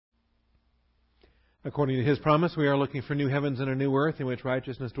According to His promise, we are looking for new heavens and a new earth in which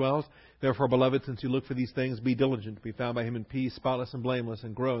righteousness dwells. Therefore, beloved, since you look for these things, be diligent to be found by Him in peace, spotless and blameless,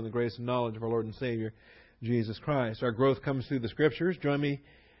 and grow in the grace and knowledge of our Lord and Savior, Jesus Christ. Our growth comes through the Scriptures. Join me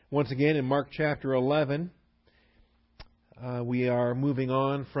once again in Mark chapter 11. We are moving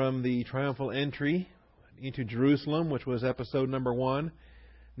on from the triumphal entry into Jerusalem, which was episode number 1,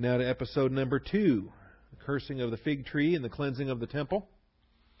 now to episode number 2, the cursing of the fig tree and the cleansing of the temple.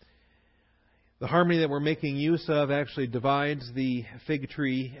 The harmony that we're making use of actually divides the fig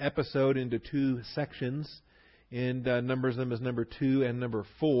tree episode into 2 sections and numbers them as number 2 and number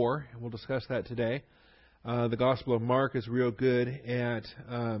 4. And we'll discuss that today. The Gospel of Mark is real good at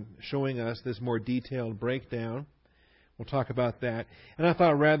showing us this more detailed breakdown. We'll talk about that. And I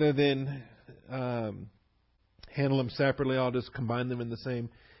thought rather than handle them separately, I'll just combine them in the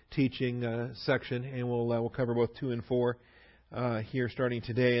same teaching section, and we'll cover both 2 and 4. Here starting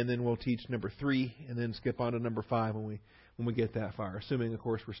today, and then we'll teach number 3, and then skip on to number 5 when we get that far, assuming, of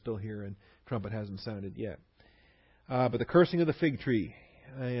course, we're still here and trumpet hasn't sounded yet. But the cursing of the fig tree,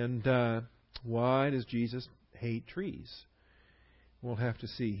 and why does Jesus hate trees? We'll have to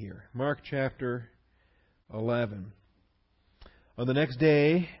see here. Mark chapter 11. On the next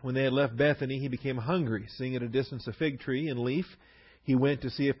day, when they had left Bethany, He became hungry. Seeing at a distance a fig tree in leaf, He went to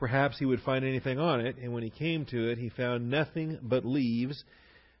see if perhaps He would find anything on it, and when He came to it, He found nothing but leaves,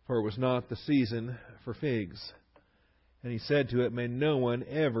 for it was not the season for figs. And He said to it, "May no one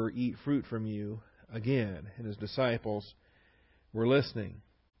ever eat fruit from you again." And His disciples were listening.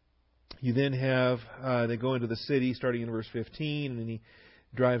 You then have, they go into the city, starting in verse 15, and then He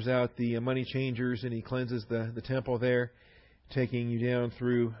drives out the money changers, and He cleanses the temple there, taking you down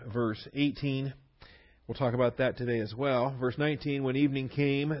through verse 18. We'll talk about that today as well. Verse 19, when evening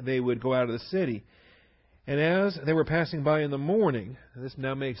came, they would go out of the city. And as they were passing by in the morning, this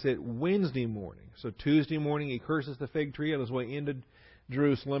now makes it Wednesday morning. So Tuesday morning, He curses the fig tree on His way into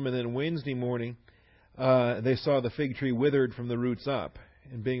Jerusalem. And then Wednesday morning, they saw the fig tree withered from the roots up.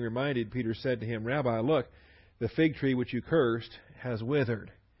 And being reminded, Peter said to Him, "Rabbi, look, the fig tree which you cursed has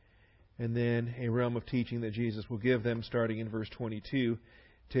withered." And then a realm of teaching that Jesus will give them, starting in verse 22,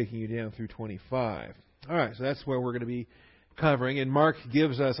 taking you down through 25. All right, so that's where we're going to be covering. And Mark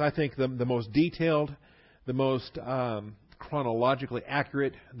gives us, I think, the most detailed, the most chronologically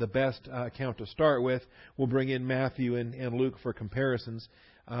accurate, the best account to start with. We'll bring in Matthew and Luke for comparisons,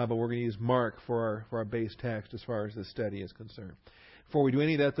 but we're going to use Mark for our base text as far as this study is concerned. Before we do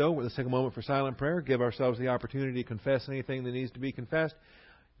any of that, though, let's take a moment for silent prayer. Give ourselves the opportunity to confess anything that needs to be confessed.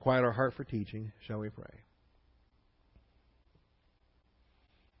 Quiet our heart for teaching. Shall we pray?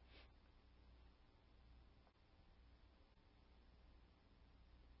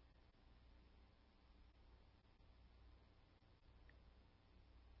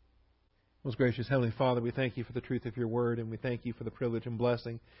 Most gracious Heavenly Father, we thank You for the truth of Your Word, and we thank You for the privilege and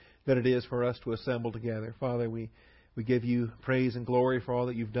blessing that it is for us to assemble together. Father, we give You praise and glory for all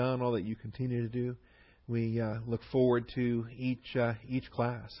that You've done, all that You continue to do. We look forward to each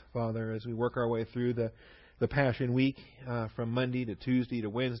class, Father, as we work our way through the Passion Week from Monday to Tuesday to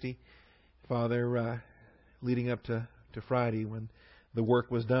Wednesday. Father, leading up to Friday when the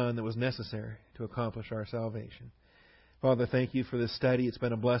work was done that was necessary to accomplish our salvation. Father, thank You for this study. It's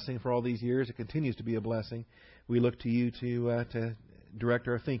been a blessing for all these years. It continues to be a blessing. We look to You to direct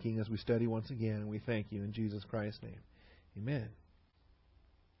our thinking as we study once again, and we thank You in Jesus Christ's name. Amen.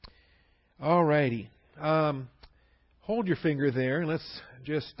 All righty. Hold your finger there, and let's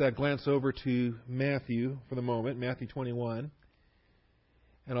just glance over to Matthew for the moment, Matthew 21.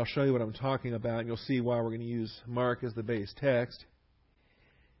 And I'll show you what I'm talking about, and you'll see why we're going to use Mark as the base text.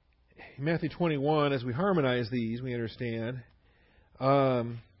 In Matthew 21, as we harmonize these, we understand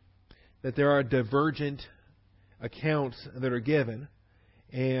that there are divergent accounts that are given,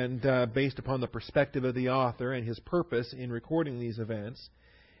 and based upon the perspective of the author and his purpose in recording these events.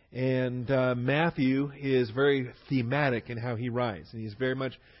 And Matthew is very thematic in how he writes, and he's very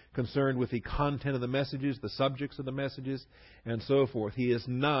much concerned with the content of the messages, the subjects of the messages, and so forth. He is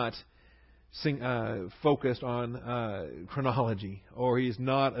not focused on chronology, or he's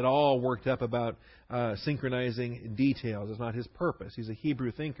not at all worked up about synchronizing details. It's not his purpose. He's a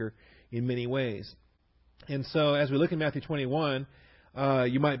Hebrew thinker in many ways. And so as we look at Matthew 21,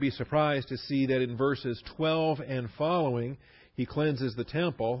 you might be surprised to see that in verses 12 and following, He cleanses the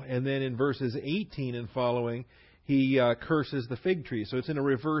temple, and then in verses 18 and following, He curses the fig tree. So it's in a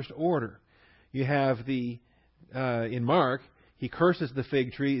reversed order. You have in Mark, He curses the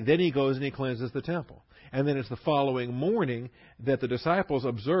fig tree, then He goes and He cleanses the temple. And then it's the following morning that the disciples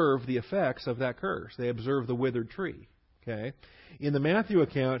observe the effects of that curse. They observe the withered tree. Okay? In the Matthew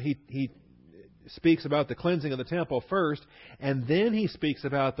account, he speaks about the cleansing of the temple first, and then he speaks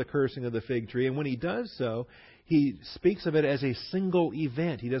about the cursing of the fig tree. And when he does so, he speaks of it as a single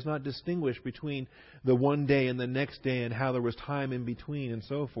event. He does not distinguish between the one day and the next day and how there was time in between and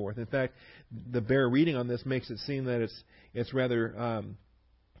so forth. In fact, the bare reading on this makes it seem that it's rather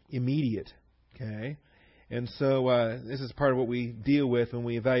immediate. Okay? And so this is part of what we deal with when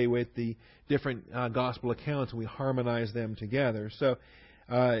we evaluate the different gospel accounts and we harmonize them together. So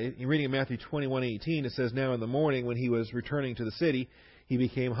in reading in Matthew 21:18, it says, "Now in the morning when he was returning to the city, he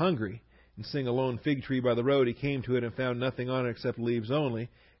became hungry. And seeing a lone fig tree by the road, he came to it and found nothing on it except leaves only.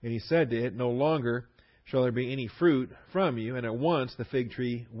 And he said to it, 'No longer shall there be any fruit from you.' And at once the fig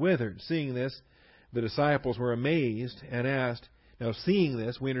tree withered. Seeing this, the disciples were amazed and asked," now seeing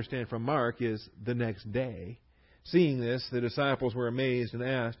this, we understand from Mark, is the next day. Seeing this, the disciples were amazed and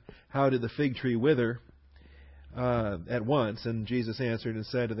asked, "How did the fig tree wither at once?" And Jesus answered and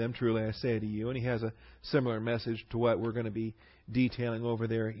said to them, "Truly I say to you," and he has a similar message to what we're going to be detailing over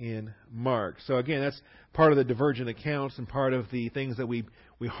there in Mark. So again, that's part of the divergent accounts and part of the things that we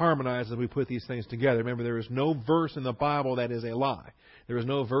harmonize as we put these things together. Remember, there is no verse in the Bible that is a lie. There is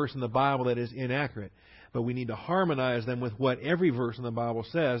no verse in the Bible that is inaccurate. But we need to harmonize them with what every verse in the Bible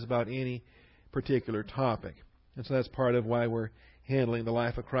says about any particular topic. And so that's part of why we're handling the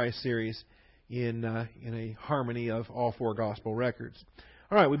Life of Christ series in a harmony of all four gospel records.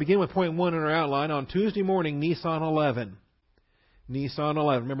 All right, we begin with point 1 in our outline. On Tuesday morning, Nisan 11. Nisan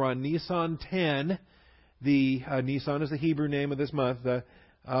 11. Remember, on Nisan 10, Nisan is the Hebrew name of this month,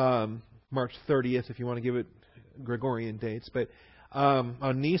 March 30th, if you want to give it Gregorian dates. But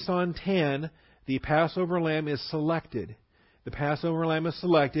on Nisan 10, the Passover lamb is selected. The Passover lamb is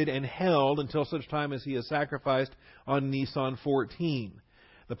selected and held until such time as he is sacrificed on Nisan 14.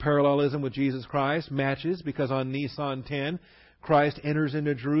 The parallelism with Jesus Christ matches because on Nisan 10, Christ enters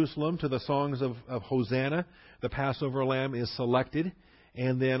into Jerusalem to the songs of Hosanna. The Passover lamb is selected.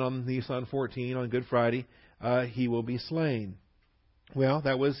 And then on Nisan 14, on Good Friday, he will be slain. Well,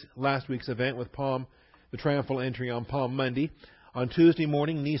 that was last week's event with the triumphal entry on Palm Monday. On Tuesday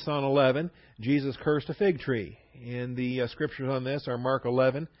morning, Nisan 11, Jesus cursed a fig tree. And the scriptures on this are Mark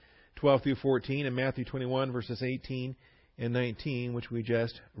 11, 12 through 14, and Matthew 21, verses 18 and 19, which we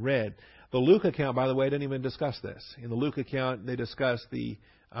just read. The Luke account, by the way, didn't even discuss this. In the Luke account, they discuss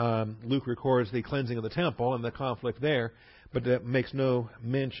Luke records the cleansing of the temple and the conflict there, but that makes no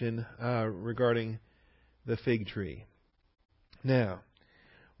mention regarding the fig tree. Now,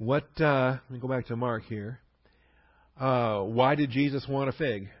 let me go back to Mark here. Why did Jesus want a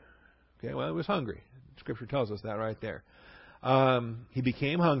fig? Okay, well, he was hungry. Scripture tells us that right there. He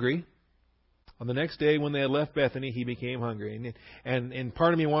became hungry. On the next day when they had left Bethany, he became hungry. And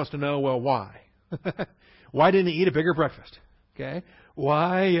part of me wants to know, well, why? Why didn't he eat a bigger breakfast? Okay?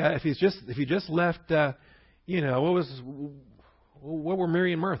 Why, if he just left, what were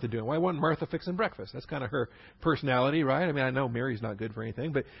Mary and Martha doing? Why wasn't Martha fixing breakfast? That's kind of her personality, right? I mean, I know Mary's not good for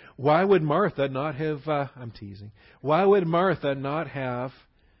anything, but why would Martha not have, I'm teasing, why would Martha not have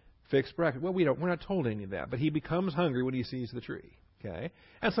fixed breakfast? Well, we're not told any of that, but he becomes hungry when he sees the tree. Okay?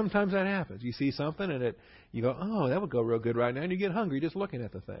 And sometimes that happens. You see something and you go, oh, that would go real good right now, and you get hungry just looking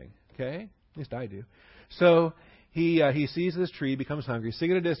at the thing. Okay? At least I do. So he sees this tree, becomes hungry. Seeing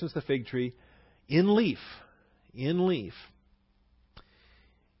at a distance the fig tree, in leaf.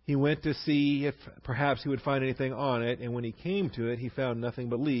 He went to see if perhaps he would find anything on it, and when he came to it, he found nothing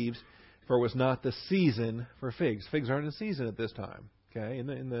but leaves, for it was not the season for figs. Figs aren't in season at this time. Okay?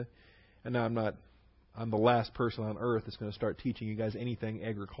 And now I'm the last person on earth that's going to start teaching you guys anything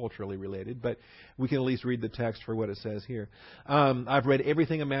agriculturally related, but we can at least read the text for what it says here. I've read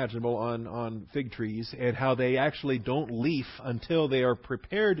everything imaginable on fig trees and how they actually don't leaf until they are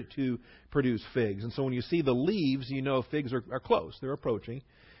prepared to produce figs. And so when you see the leaves, you know figs are close. They're approaching,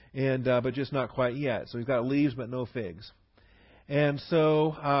 but just not quite yet. So he's got leaves but no figs. And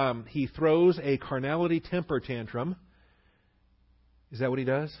so he throws a carnality temper tantrum. Is that what he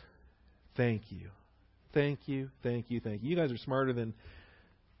does? Thank you. Thank you. You guys are smarter than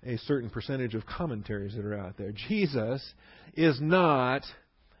a certain percentage of commentaries that are out there. Jesus is not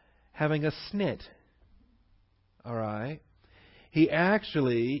having a snit. All right? He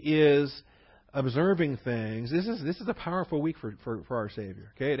actually is observing things. This is a powerful week for our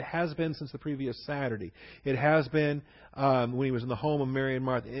Savior. Okay? It has been since the previous Saturday. It has been when he was in the home of Mary and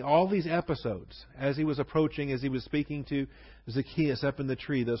Martha. All these episodes, as he was approaching, as he was speaking to Zacchaeus up in the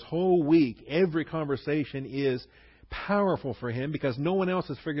tree, this whole week, every conversation is powerful for him because no one else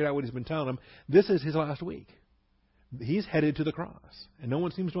has figured out what he's been telling them. This is his last week. He's headed to the cross, and no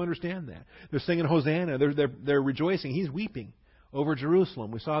one seems to understand that. They're singing Hosanna. They're rejoicing. He's weeping over Jerusalem.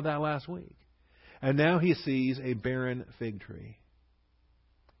 We saw that last week. And now he sees a barren fig tree.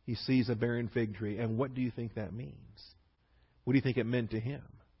 He sees a barren fig tree. And what do you think that means? What do you think it meant to him?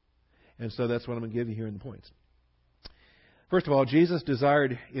 And so that's what I'm going to give you here in the points. First of all, Jesus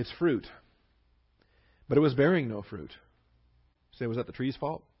desired its fruit, but it was bearing no fruit. Say, was that the tree's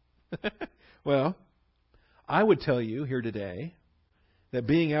fault? Well, I would tell you here today that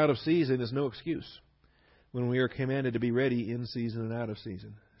being out of season is no excuse when we are commanded to be ready in season and out of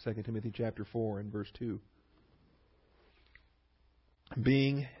season. 2 Timothy chapter 4 and verse 2.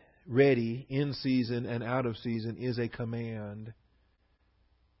 Being ready in season and out of season is a command.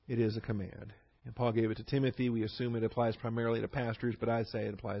 It is a command. And Paul gave it to Timothy. We assume it applies primarily to pastors, but I'd say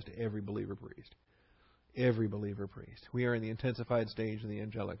it applies to every believer priest. Every believer priest. We are in the intensified stage of the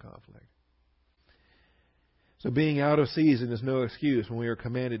angelic conflict. So being out of season is no excuse when we are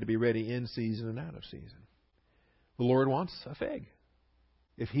commanded to be ready in season and out of season. The Lord wants a fig.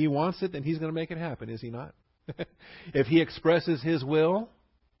 If He wants it, then He's going to make it happen, is He not? If He expresses His will,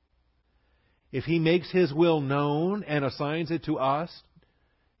 if He makes His will known and assigns it to us,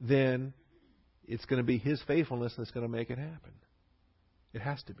 then it's going to be His faithfulness that's going to make it happen. It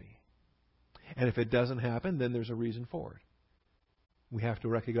has to be. And if it doesn't happen, then there's a reason for it. We have to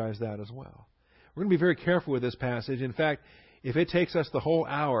recognize that as well. We're going to be very careful with this passage. In fact, if it takes us the whole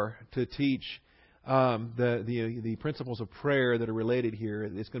hour to teach the principles of prayer that are related here,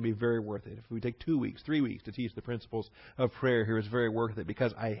 it's going to be very worth it. If we take 2 weeks, 3 weeks to teach the principles of prayer here, it's very worth it,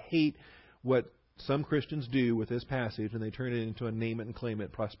 because I hate what some Christians do with this passage, and they turn it into a name it and claim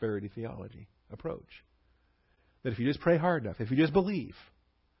it prosperity theology approach. That if you just pray hard enough, if you just believe,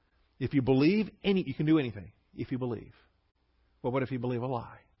 you can do anything if you believe. Well, what if you believe a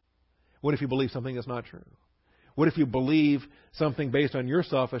lie? What if you believe something that's not true? What if you believe something based on your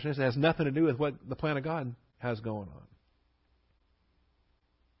selfishness that has nothing to do with what the plan of God has going on?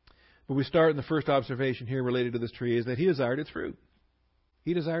 But we start in the first observation here related to this tree is that he desired its fruit.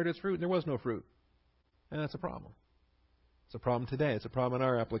 He desired its fruit, and there was no fruit. And that's a problem. It's a problem today. It's a problem in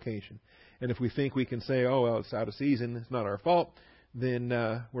our application. And if we think we can say, oh, well, it's out of season, it's not our fault, then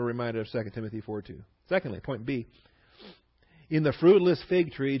we're reminded of 2 Timothy 4:2. Secondly, point B. In the fruitless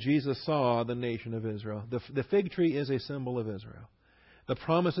fig tree, Jesus saw the nation of Israel. The fig tree is a symbol of Israel. The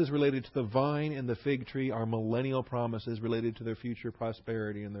promises related to the vine and the fig tree are millennial promises related to their future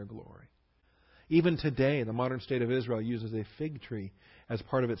prosperity and their glory. Even today, the modern state of Israel uses a fig tree as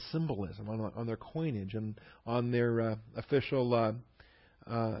part of its symbolism on their coinage and on their official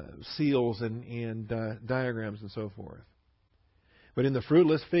seals and diagrams and so forth. But in the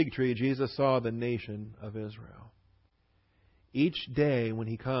fruitless fig tree, Jesus saw the nation of Israel. Each day when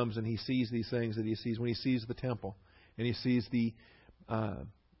he comes and he sees these things that he sees, when he sees the temple and he sees the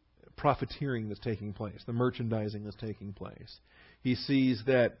profiteering that's taking place, the merchandising that's taking place, he sees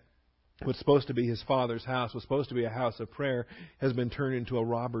that what's supposed to be his Father's house, was supposed to be a house of prayer, has been turned into a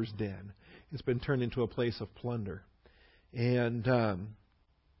robber's den. It's been turned into a place of plunder. And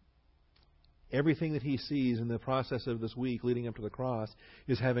everything that he sees in the process of this week leading up to the cross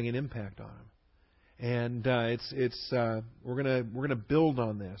is having an impact on him. And we're gonna build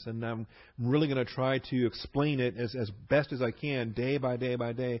on this, and I'm really going to try to explain it as best as I can, day by day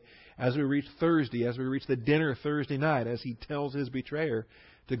by day, as we reach Thursday, as we reach the dinner Thursday night, as he tells his betrayer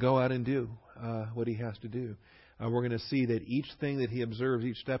to go out and do what he has to do. We're going to see that each thing that he observes,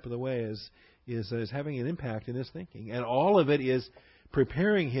 each step of the way, is having an impact in his thinking, and all of it is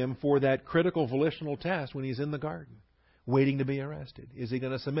preparing him for that critical volitional test when he's in the garden, waiting to be arrested. Is he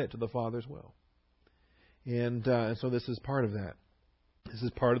going to submit to the Father's will? And so this is part of that. This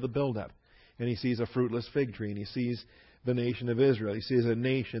is part of the build-up. And he sees a fruitless fig tree, and he sees the nation of Israel. He sees a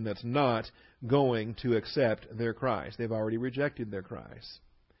nation that's not going to accept their Christ. They've already rejected their Christ.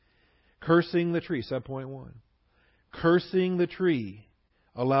 Cursing the tree, subpoint 1. Cursing the tree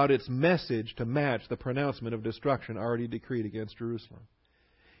allowed its message to match the pronouncement of destruction already decreed against Jerusalem.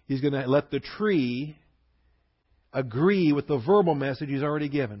 He's going to let the tree agree with the verbal message he's already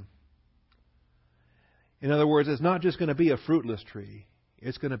given. In other words, it's not just going to be a fruitless tree.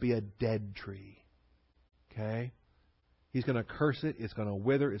 It's going to be a dead tree. Okay? He's going to curse it. It's going to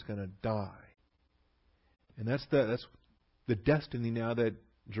wither. It's going to die. And that's the destiny now that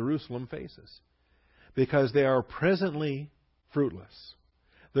Jerusalem faces. Because they are presently fruitless.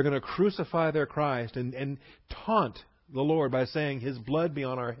 They're going to crucify their Christ and taunt the Lord by saying, His blood be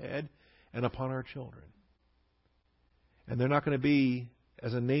on our head and upon our children. And they're not going to be,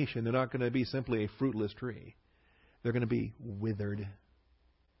 as a nation, they're not going to be simply a fruitless tree. They're going to be withered,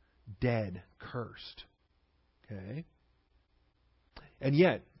 dead, cursed. Okay? And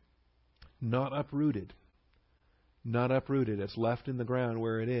yet, not uprooted. not uprooted. It's left in the ground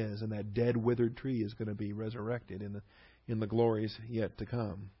where it is, and that dead, withered tree is going to be resurrected in the glories yet to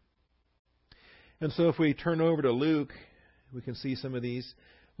come. And so if we turn over to Luke, we can see some of these.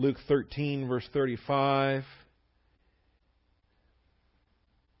 Luke 13, verse 35.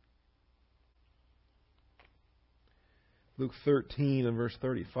 Luke 13 and verse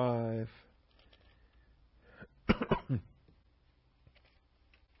 35.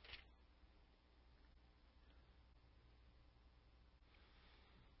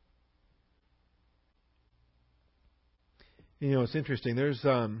 You know, it's interesting. There's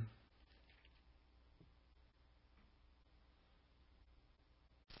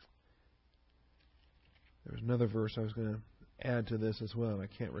another verse I was going to add to this as well. I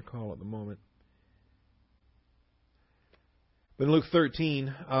can't recall at the moment. But in Luke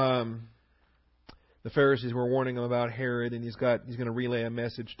 13, the Pharisees were warning him about Herod, and he's going to relay a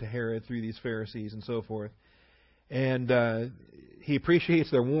message to Herod through these Pharisees and so forth. And he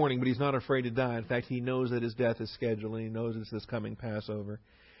appreciates their warning, but he's not afraid to die. In fact, he knows that his death is scheduled, and he knows it's this coming Passover.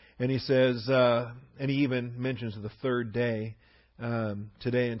 And he says, and he even mentions the third day,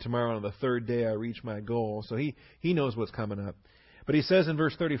 today and tomorrow, on the third day I reach my goal. So he knows what's coming up. But he says in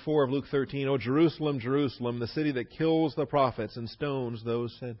verse 34 of Luke 13, "O Jerusalem, Jerusalem, the city that kills the prophets and stones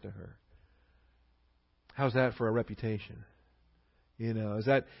those sent to her." How's that for a reputation? You know, is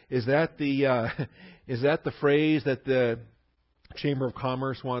that the phrase that the Chamber of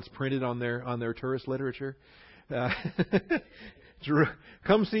Commerce wants printed on their tourist literature? Come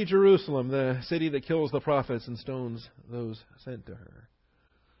see Jerusalem, the city that kills the prophets and stones those sent to her.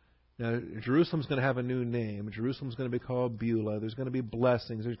 Now, Jerusalem's going to have a new name. Jerusalem's going to be called Beulah. There's going to be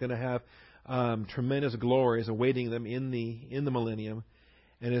blessings. There's going to have tremendous glories awaiting them in the millennium.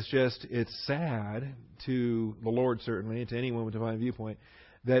 And it's sad to the Lord, certainly, and to anyone with divine viewpoint,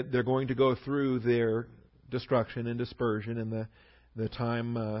 that they're going to go through their destruction and dispersion in the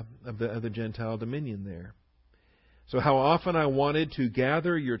time of the Gentile dominion there. So how often I wanted to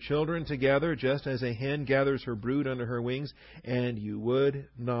gather your children together, just as a hen gathers her brood under her wings, and you would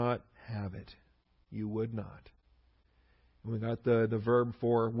not have it. You would not. We got the verb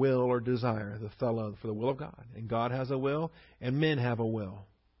for will or desire, the thala, for the will of God. And God has a will, and men have a will.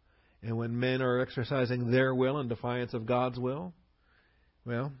 And when men are exercising their will in defiance of God's will,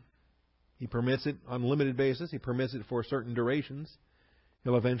 well, He permits it on a limited basis. He permits it for certain durations.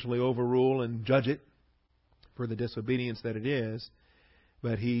 He'll eventually overrule and judge it for the disobedience that it is.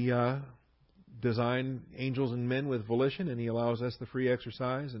 But He designed angels and men with volition, and He allows us the free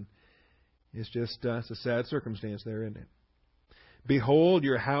exercise. And it's a sad circumstance there, isn't it? Behold,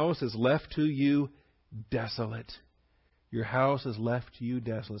 your house is left to you desolate. Your house is left to you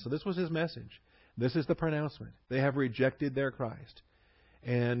desolate. So this was His message. This is the pronouncement. They have rejected their Christ.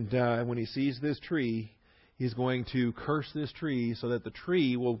 And when He sees this tree, He's going to curse this tree so that the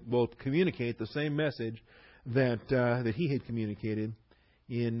tree will communicate the same message that He had communicated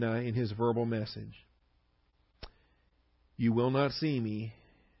in His verbal message. You will not see me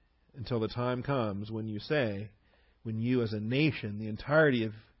until the time comes when you as a nation, the entirety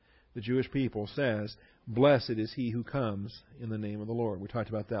of the Jewish people says, "Blessed is he who comes in the name of the Lord." We talked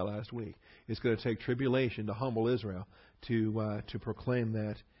about that last week. It's going to take tribulation to humble Israel to proclaim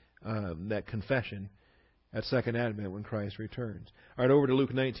that confession at Second Advent when Christ returns. All right, over to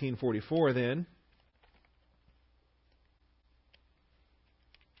Luke 19:44 then.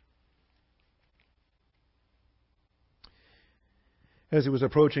 As He was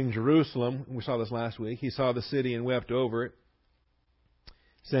approaching Jerusalem, we saw this last week, He saw the city and wept over it,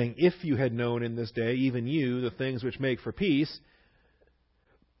 saying, "If you had known in this day, even you, the things which make for peace,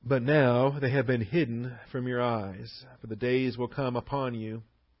 but now they have been hidden from your eyes. For the days will come upon you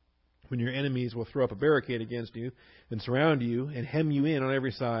when your enemies will throw up a barricade against you and surround you and hem you in on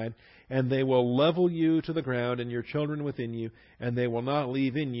every side, and they will level you to the ground and your children within you, and they will not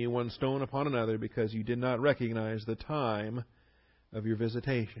leave in you one stone upon another, because you did not recognize the time of your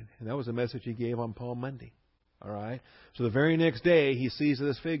visitation." And that was a message He gave on Palm Monday. All right. So the very next day, He sees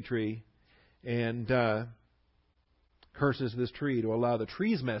this fig tree and curses this tree to allow the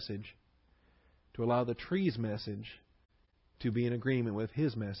tree's message to be in agreement with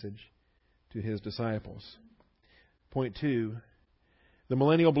His message to His disciples. Point 2. The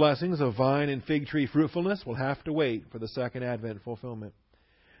millennial blessings of vine and fig tree fruitfulness will have to wait for the Second Advent fulfillment.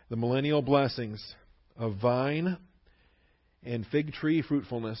 The millennial blessings of vine and fig tree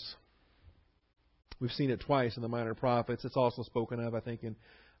fruitfulness. We've seen it twice in the minor prophets. It's also spoken of, I think, in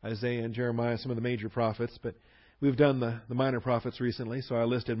Isaiah and Jeremiah, some of the major prophets. But we've done the minor prophets recently, so I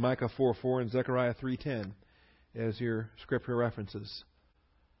listed Micah 4:4 and Zechariah 3:10 as your scripture references.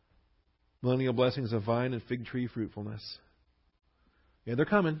 Millennial blessings of vine and fig tree fruitfulness. Yeah, they're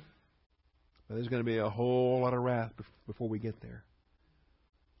coming. But there's going to be a whole lot of wrath before we get there.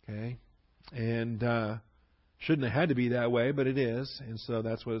 Okay? And shouldn't have had to be that way, but it is. And so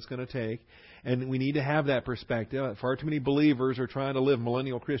that's what it's going to take. And we need to have that perspective. Far too many believers are trying to live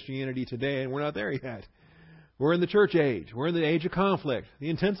millennial Christianity today, and we're not there yet. We're in the church age. We're in the age of conflict,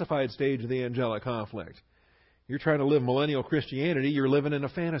 the intensified stage of the angelic conflict. You're trying to live millennial Christianity, you're living in a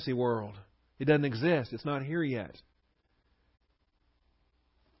fantasy world. It doesn't exist. It's not here yet.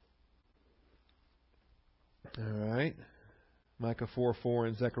 All right. Micah 4:4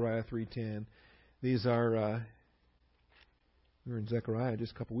 and Zechariah 3:10. These are, we were in Zechariah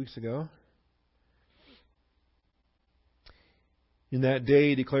just a couple weeks ago. In that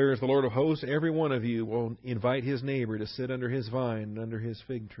day, declares the Lord of hosts, every one of you will invite his neighbor to sit under his vine and under his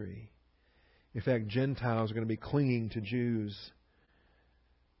fig tree. In fact, Gentiles are going to be clinging to Jews.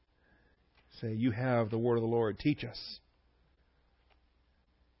 Say, you have the word of the Lord. Teach us.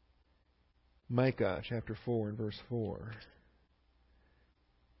 Micah chapter 4 and verse 4.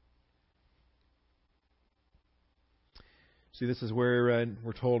 See, this is where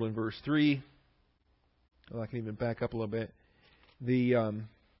we're told in verse 3. Well, I can even back up a little bit.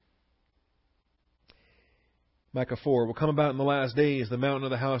 Micah 4, will come about in the last days. The mountain of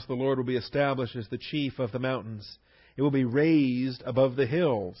the house of the Lord will be established as the chief of the mountains. It will be raised above the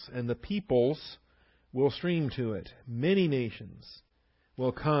hills, and the peoples will stream to it. Many nations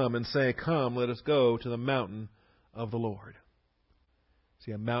will come and say, come, let us go to the mountain of the Lord.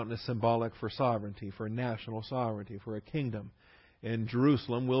 See, a mountain is symbolic for sovereignty, for national sovereignty, for a kingdom. And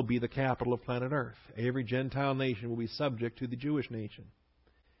Jerusalem will be the capital of planet Earth. Every Gentile nation will be subject to the Jewish nation.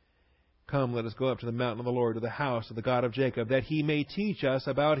 Come, let us go up to the mountain of the Lord, to the house of the God of Jacob, that He may teach us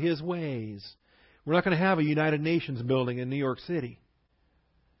about His ways. We're not going to have a United Nations building in New York City.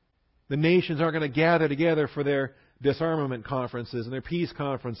 The nations aren't going to gather together for their disarmament conferences and their peace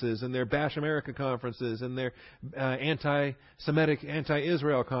conferences and their Bash America conferences and their anti-Semitic,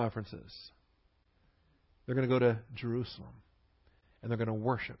 anti-Israel conferences. They're going to go to Jerusalem. And they're going to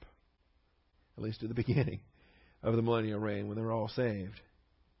worship, at least at the beginning of the millennial reign when they're all saved.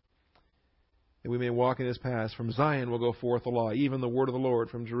 That we may walk in His paths. From Zion will go forth the law, even the word of the Lord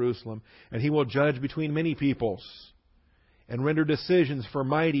from Jerusalem. And He will judge between many peoples and render decisions for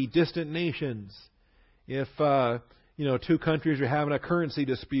mighty, distant nations. If, two countries are having a currency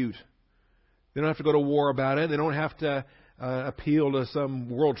dispute, they don't have to go to war about it. They don't have to appeal to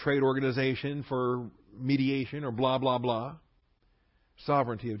some World Trade Organization for mediation or blah, blah, blah.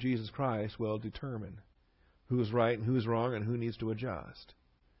 Sovereignty of Jesus Christ will determine who's right and who's wrong and who needs to adjust.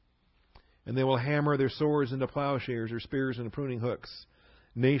 And they will hammer their swords into plowshares, their spears into pruning hooks.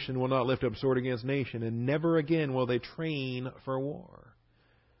 Nation will not lift up sword against nation, and never again will they train for war.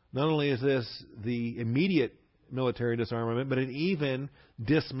 Not only is this the immediate military disarmament, but it even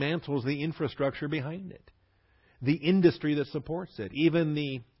dismantles the infrastructure behind it, the industry that supports it, even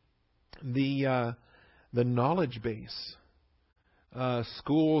the knowledge base.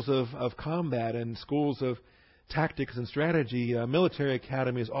 Schools of combat and schools of tactics and strategy, military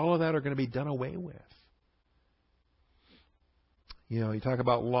academies, all of that are going to be done away with. You talk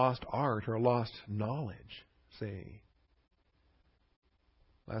about lost art or lost knowledge, say.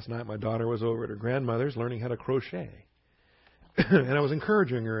 Last night my daughter was over at her grandmother's learning how to crochet. And I was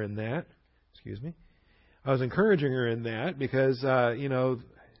encouraging her in that. Excuse me. I was encouraging her in that because,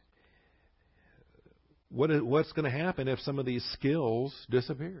 what's going to happen if some of these skills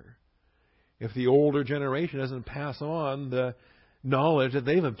disappear? If the older generation doesn't pass on the knowledge that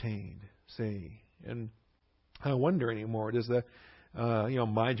they've obtained, say. And I wonder anymore, does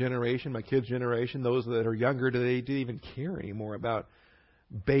my generation, my kids' generation, those that are younger, do they even care anymore about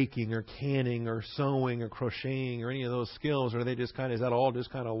baking or canning or sewing or crocheting or any of those skills? Or are they just is that all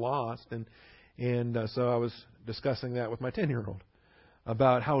just kind of lost? And so I was discussing that with my 10-year-old.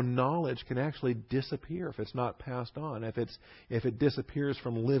 About how knowledge can actually disappear if it's not passed on, if it disappears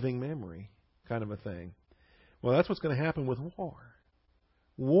from living memory, kind of a thing. Well, that's what's going to happen with war.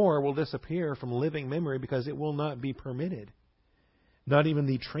 War will disappear from living memory because it will not be permitted. Not even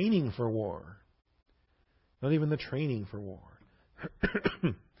the training for war. Not even the training for war.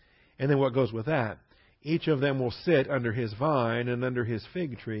 And then what goes with that? Each of them will sit under his vine and under his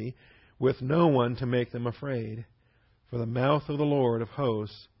fig tree, with no one to make them afraid. For the mouth of the Lord of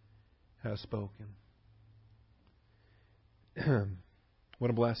hosts has spoken. What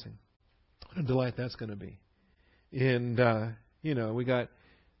a blessing. What a delight that's going to be. And, we got,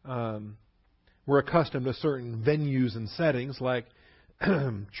 we're accustomed to certain venues and settings like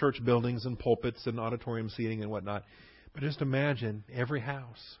church buildings and pulpits and auditorium seating and whatnot. But just imagine every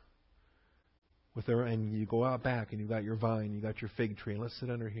house And you go out back and you've got your vine, you've got your fig tree, and let's sit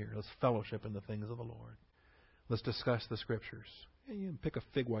under here. Let's fellowship in the things of the Lord. Let's discuss the Scriptures. You can pick a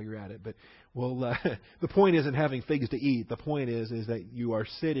fig while you're at it, but the point isn't having figs to eat. The point is that you are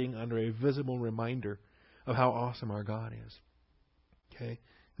sitting under a visible reminder of how awesome our God is. Okay?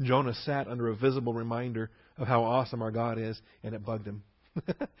 Jonah sat under a visible reminder of how awesome our God is, and it bugged him.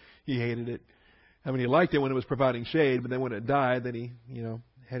 He hated it. I mean, he liked it when it was providing shade, but then when it died, then he,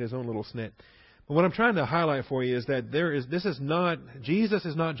 had his own little snit. But what I'm trying to highlight for you is that Jesus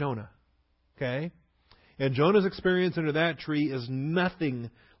is not Jonah. Okay? And Jonah's experience under that tree is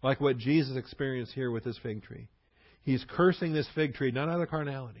nothing like what Jesus experienced here with this fig tree. He's cursing this fig tree, not out of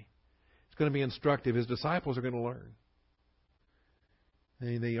carnality. It's going to be instructive. His disciples are going to learn.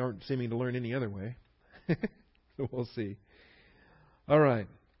 They aren't seeming to learn any other way. So we'll see. All right.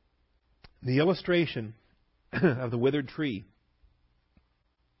 The illustration of the withered tree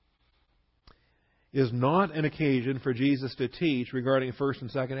is not an occasion for Jesus to teach regarding first and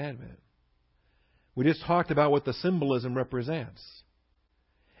second advent. We just talked about what the symbolism represents.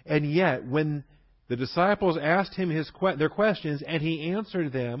 And yet, when the disciples asked him their questions and he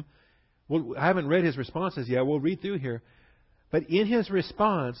answered them, I haven't read his responses yet. We'll read through here. But in his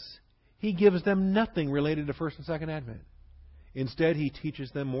response, he gives them nothing related to first and second advent. Instead, he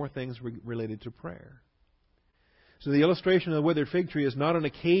teaches them more things related to prayer. So the illustration of the withered fig tree is not an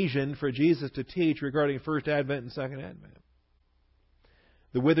occasion for Jesus to teach regarding first advent and second advent.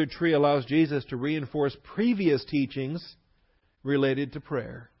 The withered tree allows Jesus to reinforce previous teachings related to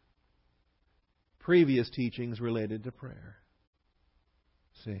prayer. Previous teachings related to prayer.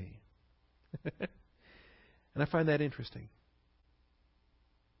 See? And I find that interesting.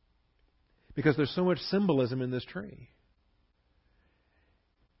 Because there's so much symbolism in this tree.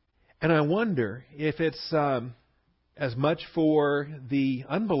 And I wonder if it's as much for the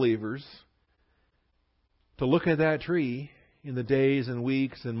unbelievers to look at that tree in the days and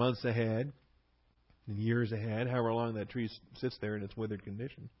weeks and months ahead, and years ahead, however long that tree sits there in its withered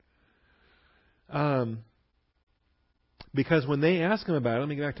condition. Because when they ask him about it, let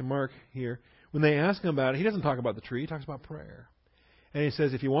me get back to Mark here. When they ask him about it, he doesn't talk about the tree, he talks about prayer. And he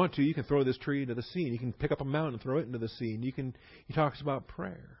says, if you want to, you can throw this tree into the sea. And you can pick up a mountain and throw it into the sea. And he talks about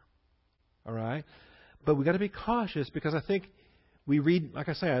prayer. All right? But we've got to be cautious because I think we read, like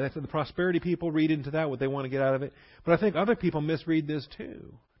I say, I think the prosperity people read into that what they want to get out of it. But I think other people misread this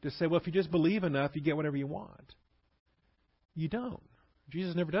too. To say, well, if you just believe enough, you get whatever you want. You don't.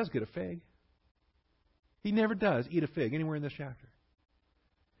 Jesus never does get a fig. He never does eat a fig anywhere in this chapter.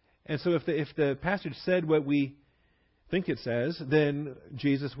 And so if the passage said what we think it says, then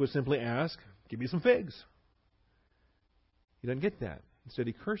Jesus would simply ask, give me some figs. He doesn't get that. Instead,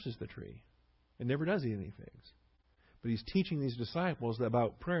 he curses the tree and never does eat any figs. But he's teaching these disciples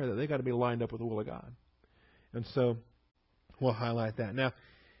about prayer, that they've got to be lined up with the will of God. And so we'll highlight that. Now,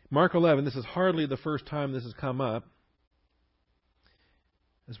 Mark 11, this is hardly the first time this has come up.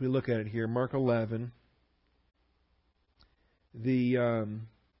 As we look at it here, Mark 11,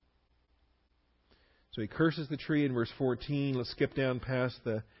 so he curses the tree in verse 14. Let's skip down past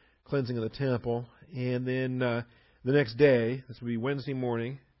the cleansing of the temple. And then the next day, this will be Wednesday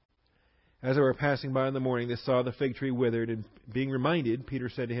morning, as they were passing by in the morning, they saw the fig tree withered. And being reminded, Peter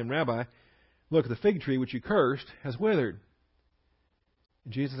said to him, Rabbi, look, the fig tree which you cursed has withered.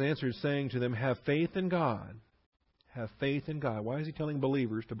 And Jesus answered, saying to them, have faith in God. Have faith in God. Why is he telling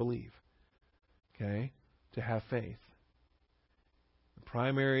believers to believe? Okay? To have faith. The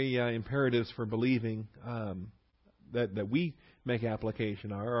primary imperatives for believing that we make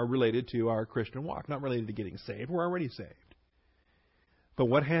application are related to our Christian walk, not related to getting saved. We're already saved. But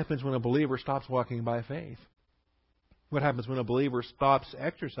what happens when a believer stops walking by faith? What happens when a believer stops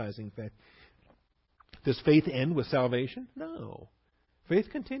exercising faith? Does faith end with salvation? No. Faith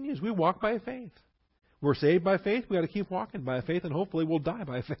continues. We walk by faith. We're saved by faith. We've got to keep walking by faith, and hopefully we'll die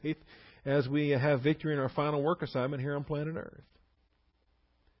by faith as we have victory in our final work assignment here on planet Earth.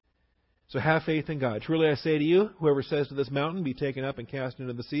 So have faith in God. Truly I say to you, whoever says to this mountain, be taken up and cast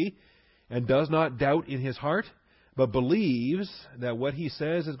into the sea, and does not doubt in his heart, but believes that what he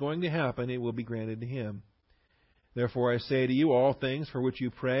says is going to happen, it will be granted to him. Therefore I say to you, all things for which you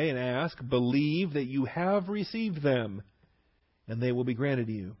pray and ask, believe that you have received them, and they will be granted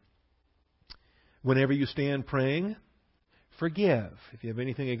to you. Whenever you stand praying, forgive if you have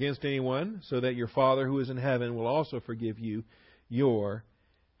anything against anyone, so that your Father who is in heaven will also forgive you your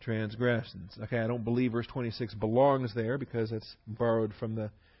transgressions. Okay, I don't believe verse 26 belongs there because it's borrowed from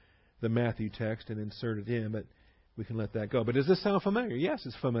the Matthew text and inserted in, but we can let that go. But does this sound familiar? Yes,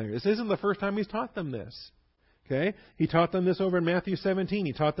 it's familiar. This isn't the first time he's taught them this. Okay? He taught them this over in Matthew 17.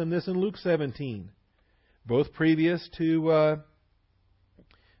 He taught them this in Luke 17. Both previous to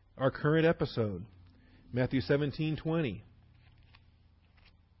our current episode. Matthew 17:20.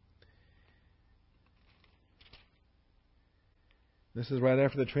 This is right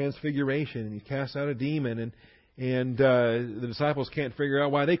after the transfiguration, and he casts out a demon, and the disciples can't figure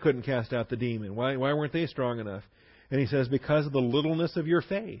out why they couldn't cast out the demon. Why weren't they strong enough? And he says, because of the littleness of your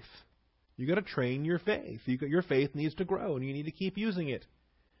faith. You've got to train your faith. Your faith needs to grow, and you need to keep using it.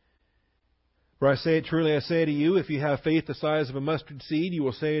 For truly I say to you, if you have faith the size of a mustard seed, you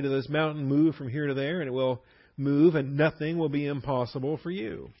will say to this mountain, move from here to there, and it will move, and nothing will be impossible for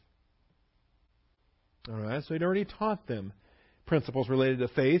you. All right, so he'd already taught them principles related to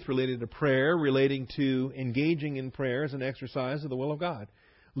faith, related to prayer, relating to engaging in prayer as an exercise of the will of God.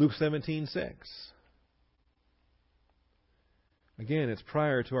 Luke 17:6. Again, it's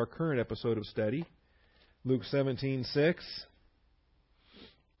prior to our current episode of study. Luke 17:6.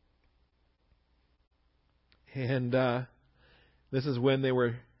 And this is when they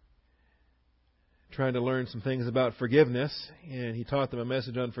were trying to learn some things about forgiveness, and he taught them a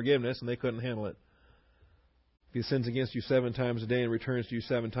message on forgiveness, and they couldn't handle it. If he sins against you 7 times a day and returns to you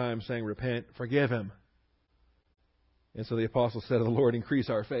 7 times, saying, repent, forgive him. And so the apostles said to the Lord, increase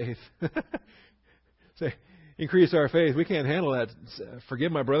our faith. Say, increase our faith. We can't handle that.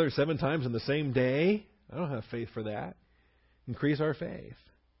 Forgive my brother 7 times in the same day? I don't have faith for that. Increase our faith.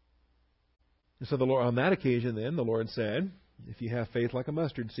 And so the Lord, on that occasion then, the Lord said, if you have faith like a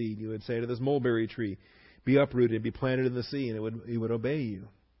mustard seed, you would say to this mulberry tree, be uprooted, be planted in the sea, and it would obey you.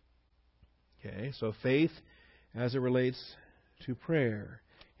 Okay, so faith as it relates to prayer.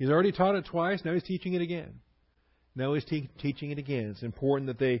 He's already taught it twice, now he's teaching it again. Now he's teaching it again. It's important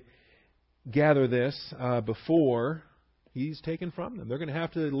that they gather this before he's taken from them. They're going to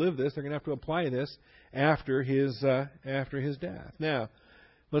have to live this, they're going to have to apply this after his death. Now,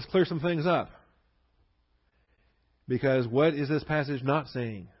 let's clear some things up. Because what is this passage not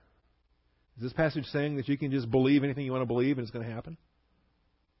saying? Is this passage saying that you can just believe anything you want to believe and it's going to happen?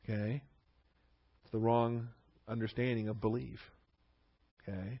 Okay. It's the wrong understanding of belief.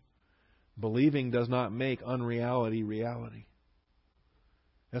 Okay. Believing does not make unreality reality.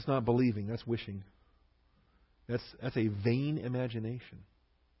 That's not believing, that's wishing. That's a vain imagination.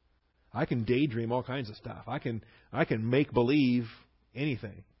 I can daydream all kinds of stuff. I can make believe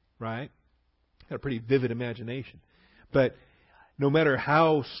anything, right? Got a pretty vivid imagination. But no matter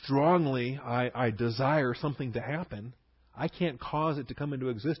how strongly I desire something to happen, I can't cause it to come into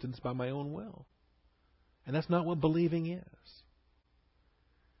existence by my own will. And that's not what believing is.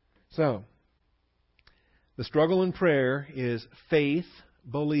 So, the struggle in prayer is faith,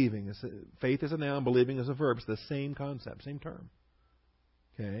 believing. Faith is a noun, believing is a verb. It's the same concept, same term.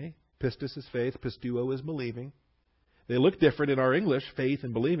 Okay? Pistis is faith, pistuo is believing. They look different in our English, faith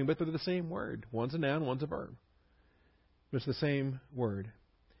and believing, but they're the same word. One's a noun, one's a verb. But it's the same word.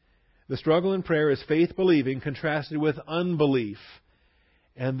 The struggle in prayer is faith believing contrasted with unbelief.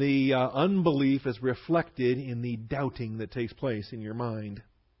 And the unbelief is reflected in the doubting that takes place in your mind.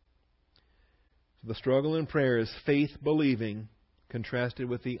 So the struggle in prayer is faith believing contrasted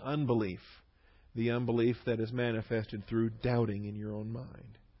with the unbelief that is manifested through doubting in your own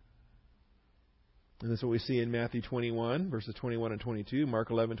mind. And that's what we see in Matthew 21, verses 21 and 22, Mark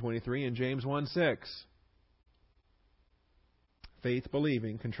 11:23, and James 1:6. Faith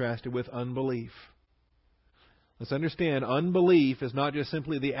believing contrasted with unbelief. Let's understand, unbelief is not just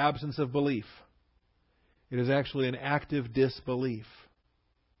simply the absence of belief. It is actually an active disbelief.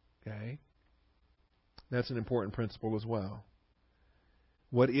 Okay? That's an important principle as well.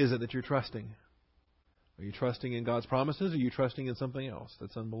 What is it that you're trusting? Are you trusting in God's promises, or are you trusting in something else?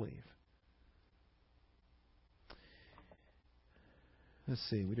 That's unbelief. Let's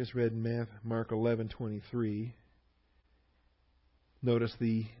see, we just read Mark 11:23. Notice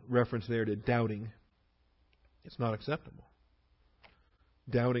the reference there to doubting. It's not acceptable.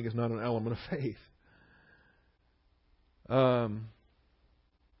 Doubting is not an element of faith. Again,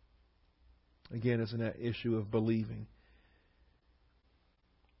 it's an issue of believing.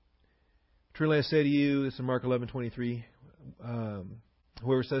 Truly I say to you, this is Mark 11:23,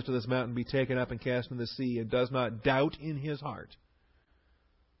 whoever says to this mountain, be taken up and cast into the sea, and does not doubt in his heart.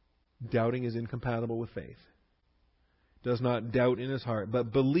 Doubting is incompatible with faith. Does not doubt in his heart,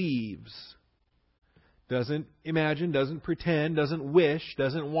 but believes. Doesn't imagine, doesn't pretend, doesn't wish,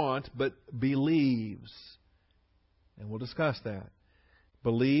 doesn't want, but believes. And we'll discuss that.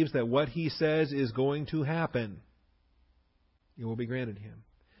 Believes that what he says is going to happen. It will be granted him.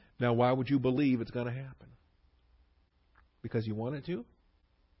 Now, why would you believe it's going to happen? Because you want it to?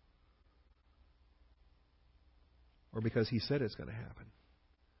 or because He said it's going to happen.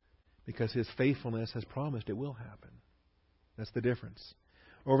 Because His faithfulness has promised it will happen. That's the difference.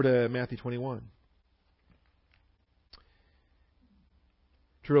 Over to Matthew 21.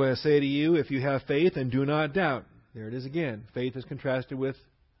 Truly I say to you, if you have faith and do not doubt. There it is again. Faith is contrasted with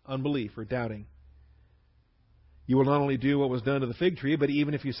unbelief or doubting. You will not only do what was done to the fig tree, but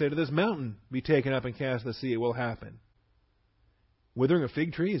even if you say to this mountain, be taken up and cast to the sea, it will happen. Withering a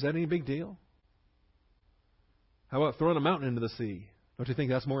fig tree, is that any big deal? How about throwing a mountain into the sea? Don't you think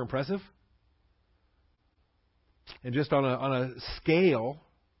that's more impressive? And just on a scale,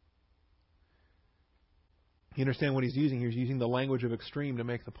 you understand what he's using here? He's using the language of extreme to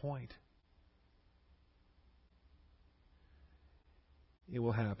make the point. It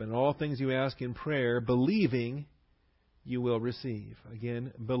will happen. All things you ask in prayer, believing, you will receive.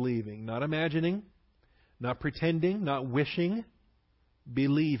 Again, believing. Not imagining, not pretending, not wishing,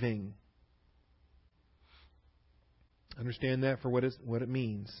 believing. Understand that for what it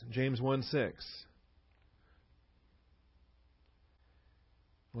means. James 1:6.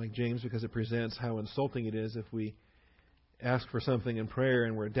 I like James because it presents how insulting it is if we ask for something in prayer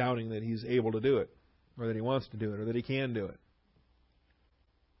and we're doubting that He's able to do it, or that He wants to do it, or that He can do it.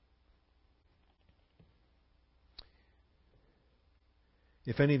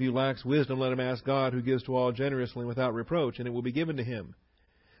 If any of you lacks wisdom, let him ask God, who gives to all generously and without reproach, and it will be given to him.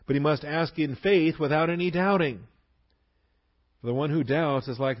 But he must ask in faith without any doubting. For the one who doubts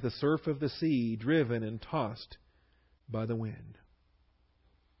is like the surf of the sea, driven and tossed by the wind.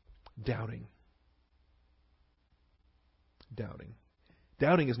 Doubting. Doubting.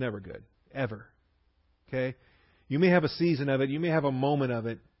 Doubting is never good. Ever. Okay? You may have a season of it. You may have a moment of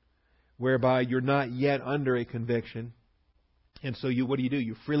it whereby you're not yet under a conviction. And so what do?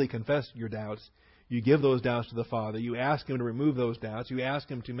 You freely confess your doubts. You give those doubts to the Father. You ask Him to remove those doubts. You ask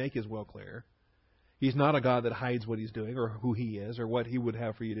Him to make His will clear. He's not a God that hides what He's doing or who He is or what He would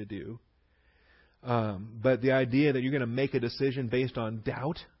have for you to do. But the idea that you're going to make a decision based on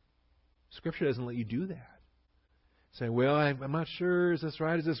doubt, Scripture doesn't let you do that. Say, well, I'm not sure. Is this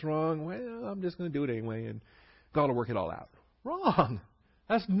right? Is this wrong? Well, I'm just going to do it anyway, and God will work it all out. Wrong.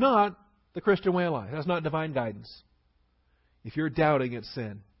 That's not the Christian way of life. That's not divine guidance. If you're doubting, it's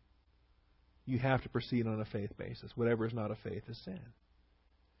sin. You have to proceed on a faith basis. Whatever is not a faith is sin.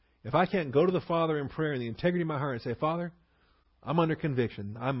 If I can't go to the Father in prayer in the integrity of my heart and say, Father, I'm under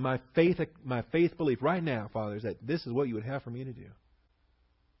conviction. My faith belief right now, Father, is that this is what you would have for me to do.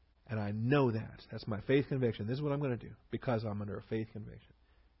 And I know that. That's my faith conviction. This is what I'm going to do because I'm under a faith conviction.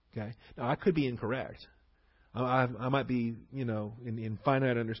 Okay? Now, I could be incorrect. I might be, in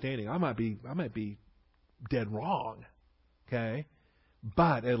finite understanding, I might be dead wrong. Okay?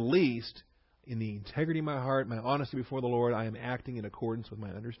 But at least in the integrity of my heart, my honesty before the Lord, I am acting in accordance with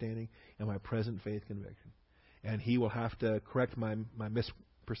my understanding and my present faith conviction. And He will have to correct my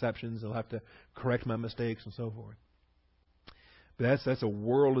misperceptions. He'll have to correct my mistakes and so forth. But that's a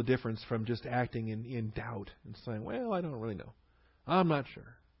world of difference from just acting in doubt and saying, well, I don't really know. I'm not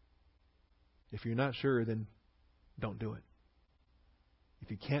sure. If you're not sure, then don't do it.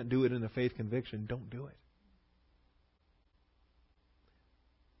 If you can't do it in a faith conviction, don't do it.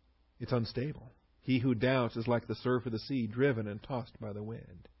 It's unstable. He who doubts is like the surf of the sea, driven and tossed by the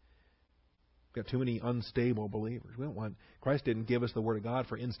wind. We've got too many unstable believers. Christ didn't give us the Word of God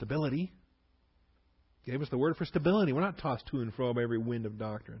for instability. He gave us the Word for stability. We're not tossed to and fro by every wind of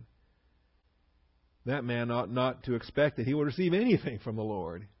doctrine. That man ought not to expect that he will receive anything from the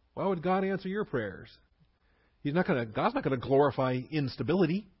Lord. Why would God answer your prayers? God's not going to glorify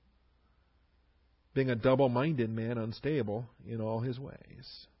instability. Being a double-minded man, unstable in all his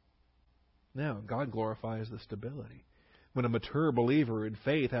ways. Now, God glorifies the stability. When a mature believer in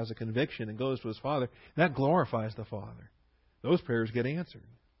faith has a conviction and goes to his Father, that glorifies the Father. Those prayers get answered.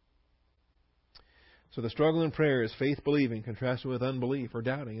 So the struggle in prayer is faith believing contrasted with unbelief or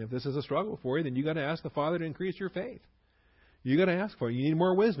doubting. If this is a struggle for you, then you've got to ask the Father to increase your faith. You've got to ask for it. You need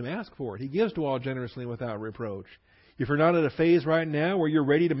more wisdom. Ask for it. He gives to all generously and without reproach. If you're not at a phase right now where you're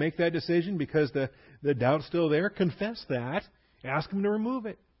ready to make that decision because the doubt's still there, confess that. Ask Him to remove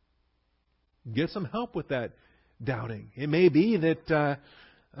it. Get some help with that doubting. It may be that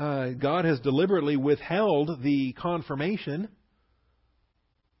God has deliberately withheld the confirmation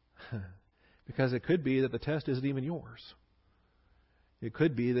because it could be that the test isn't even yours. It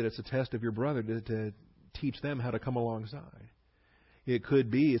could be that it's a test of your brother to teach them how to come alongside. It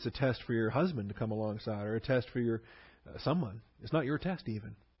could be it's a test for your husband to come alongside, or a test for your someone. It's not your test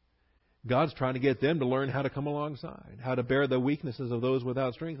even. God's trying to get them to learn how to come alongside, how to bear the weaknesses of those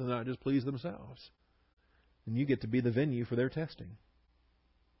without strength and not just please themselves. And you get to be the venue for their testing.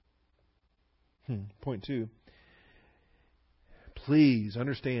 Point 2. Please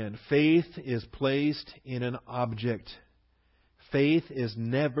understand, faith is placed in an object. Faith is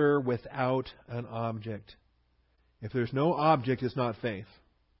never without an object. If there's no object, it's not faith.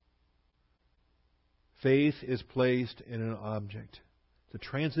 Faith is placed in an object. It's a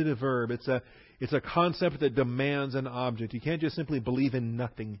transitive verb. It's a concept that demands an object. You can't just simply believe in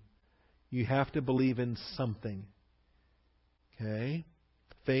nothing. You have to believe in something. Okay?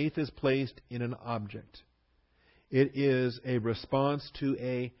 Faith is placed in an object. It is a response to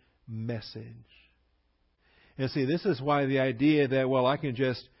a message. And see, this is why the idea that, well, I can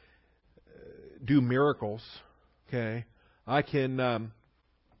just do miracles, okay? I can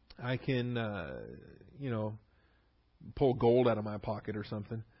pull gold out of my pocket or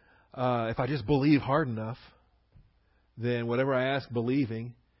something. If I just believe hard enough, then whatever I ask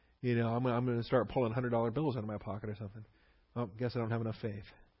believing, I'm going to start pulling $100 bills out of my pocket or something. Oh, guess I don't have enough faith.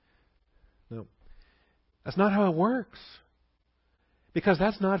 No. That's not how it works. Because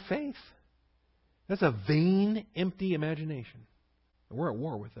that's not faith. That's a vain, empty imagination. And we're at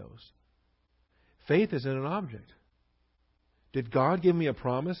war with those. Faith is in an object. Did God give me a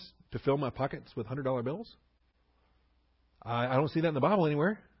promise to fill my pockets with $100 bills? I don't see that in the Bible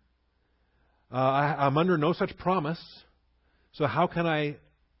anywhere. I'm under no such promise. So how can I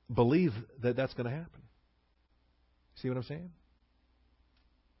believe that that's going to happen? See what I'm saying?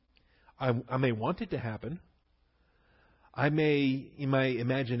 I may want it to happen. I may, in my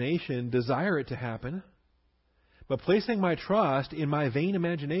imagination, desire it to happen. But placing my trust in my vain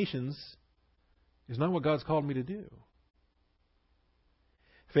imaginations is not what God's called me to do.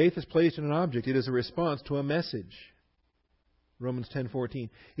 Faith is placed in an object. It is a response to a message. Romans 10:14.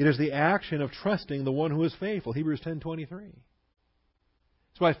 It is the action of trusting the one who is faithful. Hebrews 10:23.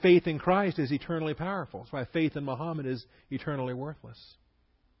 That's why faith in Christ is eternally powerful. That's why faith in Muhammad is eternally worthless.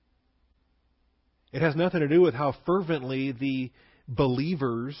 It has nothing to do with how fervently the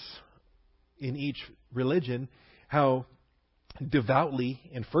believers in each religion, how devoutly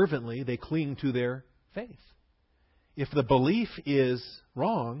and fervently they cling to their faith. If the belief is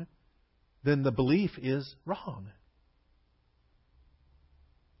wrong, then the belief is wrong.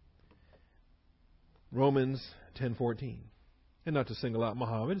 Romans 10:14. And not to single out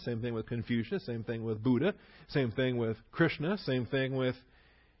Muhammad, same thing with Confucius, same thing with Buddha, same thing with Krishna, same thing with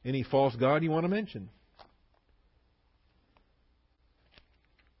any false god you want to mention.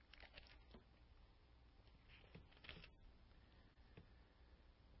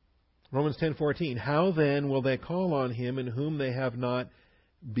 Romans 10:14. How then will they call on him in whom they have not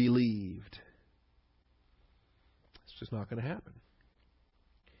believed? It's just not going to happen.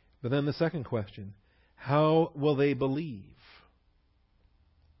 But then the second question, how will they believe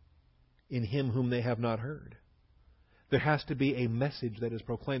in him whom they have not heard? There has to be a message that is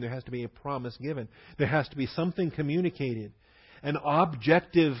proclaimed. There has to be a promise given. There has to be something communicated. An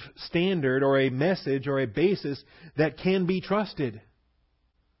objective standard or a message or a basis that can be trusted.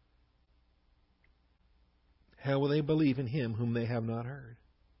 How will they believe in him whom they have not heard?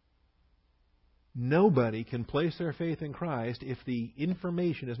 Nobody can place their faith in Christ if the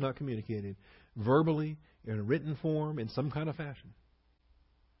information is not communicated verbally, in a written form, in some kind of fashion.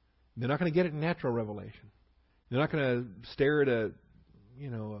 They're not going to get it in natural revelation. They're not going to stare at a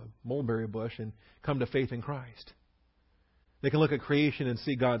mulberry bush and come to faith in Christ. They can look at creation and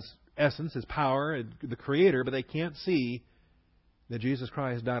see God's essence, His power, and the Creator, but they can't see that Jesus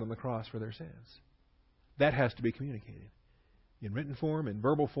Christ died on the cross for their sins. That has to be communicated in written form, in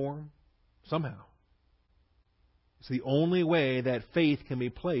verbal form, somehow. It's the only way that faith can be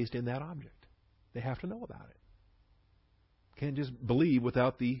placed in that object. They have to know about it. Can't just believe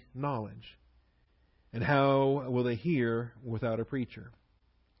without the knowledge. And how will they hear without a preacher?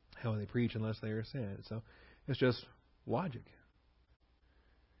 How will they preach unless they are sent? So it's just logic.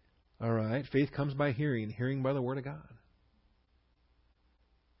 All right, faith comes by hearing, hearing by the Word of God.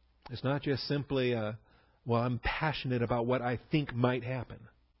 It's not just simply, I'm passionate about what I think might happen.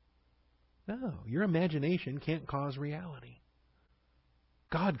 No, your imagination can't cause reality.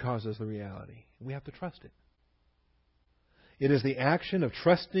 God causes the reality. We have to trust it. It is the action of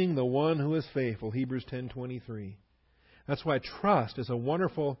trusting the one who is faithful, Hebrews 10:23. That's why trust is a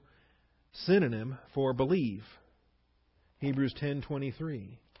wonderful synonym for believe, Hebrews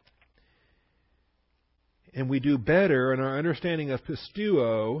 10:23. And we do better in our understanding of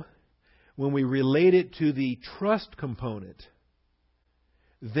pisteuo when we relate it to the trust component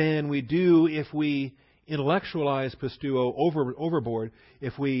than we do if we intellectualize pisteuo overboard,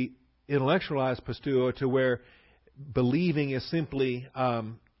 if we intellectualize pisteuo to where believing is simply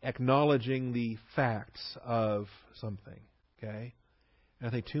acknowledging the facts of something. Okay? And I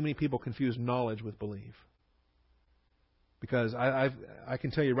think too many people confuse knowledge with belief. Because I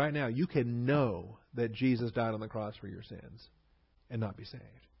can tell you right now, you can know that Jesus died on the cross for your sins and not be saved.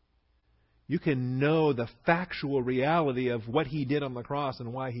 You can know the factual reality of what He did on the cross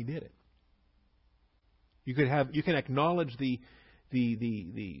and why He did it. You can acknowledge the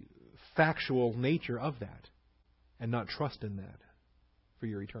factual nature of that and not trust in that for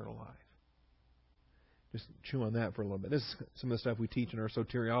your eternal life. Just chew on that for a little bit. This is some of the stuff we teach in our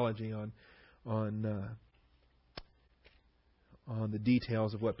soteriology on the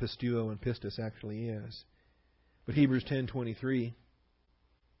details of what pistuo and pistis actually is. But Hebrews 10:23,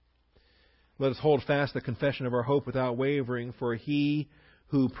 let us hold fast the confession of our hope without wavering, for He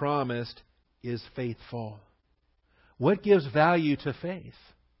who promised is faithful. What gives value to faith?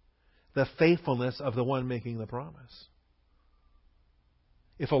 The faithfulness of the one making the promise.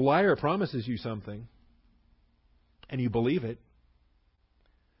 If a liar promises you something and you believe it,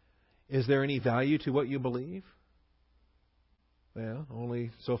 is there any value to what you believe? Well,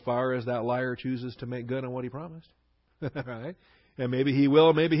 only so far as that liar chooses to make good on what he promised. Right? And maybe he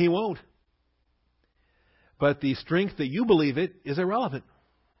will, maybe he won't. But the strength that you believe it is irrelevant.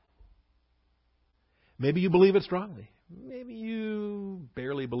 Maybe you believe it strongly. Maybe you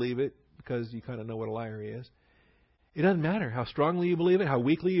barely believe it because you kind of know what a liar is. It doesn't matter how strongly you believe it, how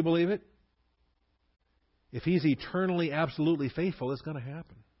weakly you believe it. If He's eternally, absolutely faithful, it's going to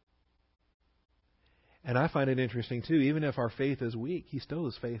happen. And I find it interesting, too, even if our faith is weak, He still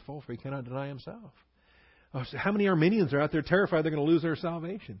is faithful, for He cannot deny Himself. How many Arminians are out there terrified they're going to lose their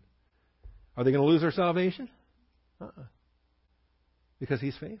salvation? Are they going to lose their salvation? Because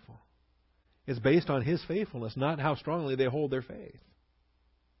He's faithful. It's based on His faithfulness, not how strongly they hold their faith.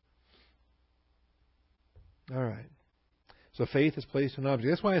 All right. So faith is placed in an object.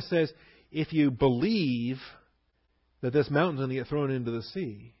 That's why it says, if you believe that this mountain's going to get thrown into the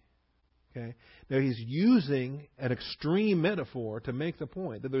sea. Okay. Now He's using an extreme metaphor to make the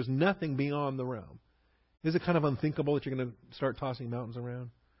point that there's nothing beyond the realm. Is it kind of unthinkable that you're going to start tossing mountains around?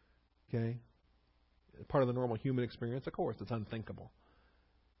 Okay. Part of the normal human experience, of course, it's unthinkable.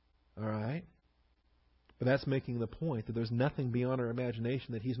 All right. But that's making the point that there's nothing beyond our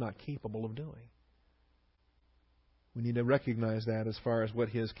imagination that He's not capable of doing. We need to recognize that as far as what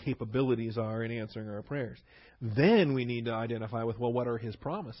His capabilities are in answering our prayers. Then we need to identify with, well, what are His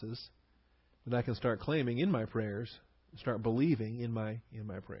promises that I can start claiming in my prayers, start believing in my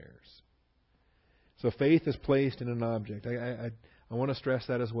prayers. So faith is placed in an object. I want to stress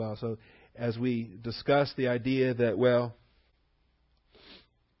that as well. So as we discuss the idea that, well,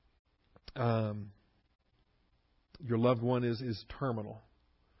 your loved one is terminal,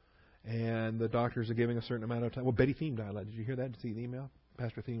 and the doctors are giving a certain amount of time. Well, Betty Thiem died. Did you hear that? Did you see the email?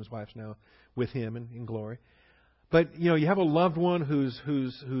 Pastor Thiem's wife's now with him in glory. But you have a loved one who's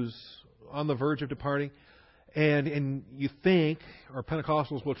on the verge of departing, and you think, or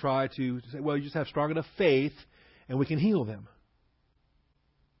Pentecostals will try to say, well, you just have strong enough faith, and we can heal them.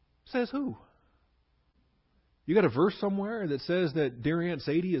 Says who? You got a verse somewhere that says that dear Aunt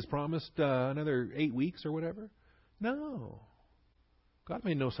Sadie is promised another 8 weeks or whatever? No. God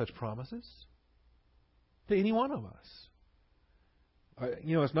made no such promises to any one of us.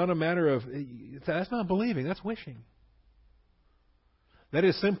 It's not a matter of, that's not believing, that's wishing. That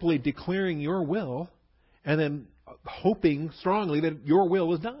is simply declaring your will and then hoping strongly that your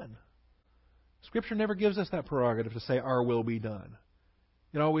will is done. Scripture never gives us that prerogative to say our will be done.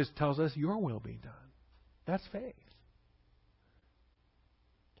 It always tells us your will be done. That's faith.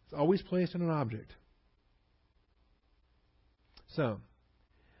 It's always placed in an object. So,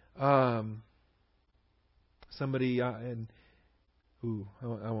 somebody, I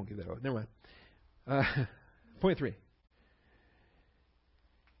won't give that away. Never mind. Point 3.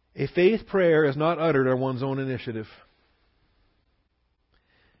 A faith prayer is not uttered on one's own initiative.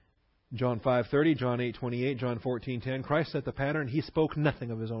 John 5:30, John 8:28, John 14:10. Christ set the pattern. He spoke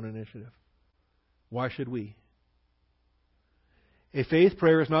nothing of His own initiative. Why should we? A faith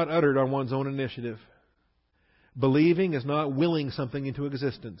prayer is not uttered on one's own initiative. Believing is not willing something into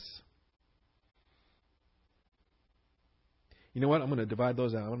existence. You know what? I'm going to divide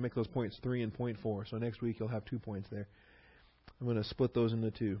those out. I'm going to make those points 3 and point 4. So next week you'll have 2 points there. I'm going to split those into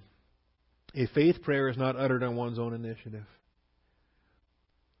 2. A faith prayer is not uttered on one's own initiative.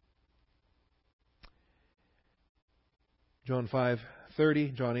 John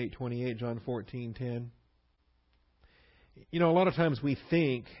 5:30, John 8:28, John 14:10. A lot of times we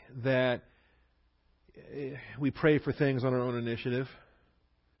think that we pray for things on our own initiative.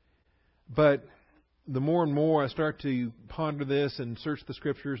 But the more and more I start to ponder this and search the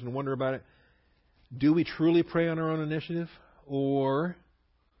Scriptures and wonder about it, do we truly pray on our own initiative? Or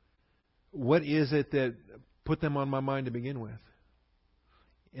what is it that put them on my mind to begin with.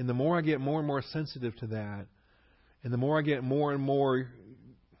 And the more I get more and more sensitive to that, and the more I get more and more,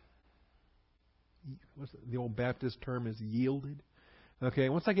 what's the old Baptist term is yielded? Okay,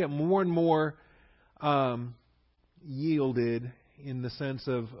 once I get more and more yielded in the sense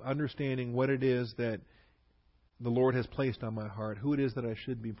of understanding what it is that the Lord has placed on my heart, who it is that I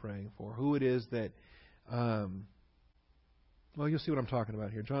should be praying for, who it is that, well, you'll see what I'm talking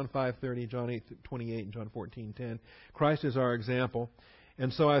about here. John 5:30, John 8:28, and John 14:10. Christ is our example.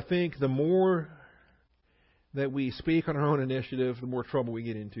 And so I think the more that we speak on our own initiative, the more trouble we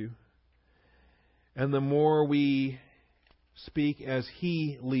get into. And the more we speak as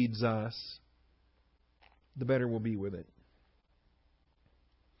He leads us, the better we'll be with it.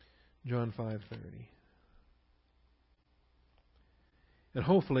 John 5:30. And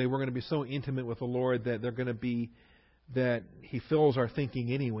hopefully we're going to be so intimate with the Lord that that He fills our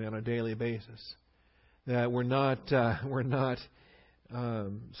thinking anyway on a daily basis. That we're not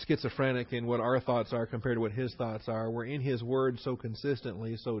schizophrenic in what our thoughts are compared to what His thoughts are. We're in His Word so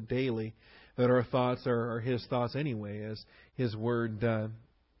consistently, so daily, that our thoughts are His thoughts anyway, as His Word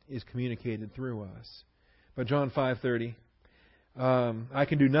is communicated through us. But John 5:30, I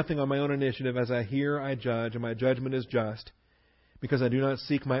can do nothing on my own initiative. As I hear, I judge, and my judgment is just, because I do not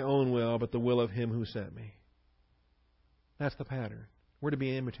seek my own will, but the will of Him who sent me. That's the pattern. We're to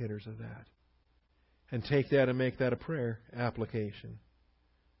be imitators of that. And take that and make that a prayer application.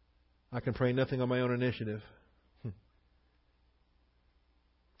 I can pray nothing on my own initiative.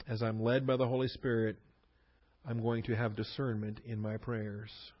 As I'm led by the Holy Spirit, I'm going to have discernment in my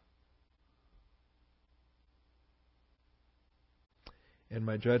prayers. And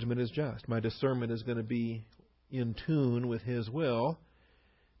my judgment is just. My discernment is going to be in tune with His will,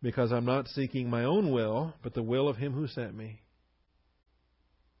 because I'm not seeking my own will, but the will of Him who sent me.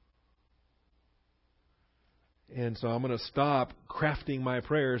 And so I'm going to stop crafting my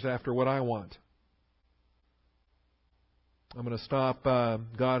prayers after what I want. I'm going to stop.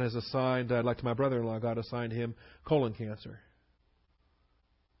 God has assigned, like to my brother-in-law, God assigned him colon cancer.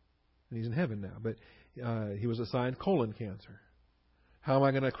 And he's in heaven now, but he was assigned colon cancer. How am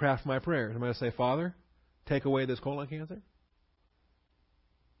I going to craft my prayers? Am I going to say, Father, take away this colon cancer?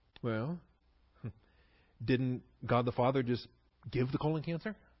 Well, didn't God the Father just give the colon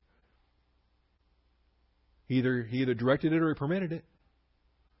cancer? He either directed it or He permitted it.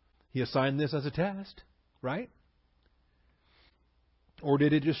 He assigned this as a test, right? Or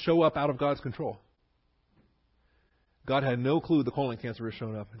did it just show up out of God's control? God had no clue the colon cancer was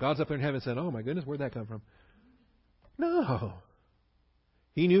showing up. God's up there in heaven and said, oh my goodness, where'd that come from? No.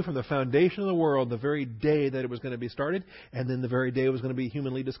 He knew from the foundation of the world the very day that it was going to be started, and then the very day it was going to be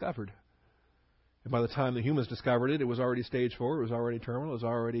humanly discovered. And by the time the humans discovered it, it was already stage 4, it was already terminal, it was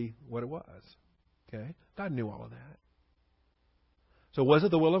already what it was. Okay? God knew all of that. So was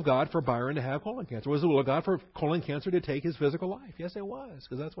it the will of God for Byron to have colon cancer? Was it the will of God for colon cancer to take his physical life? Yes, it was,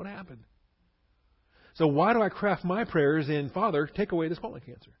 because that's what happened. So why do I craft my prayers in, Father, take away this colon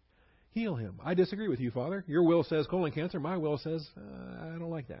cancer? Heal him. I disagree with you, Father. Your will says colon cancer. My will says, I don't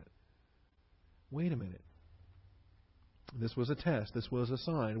like that. Wait a minute. This was a test. This was a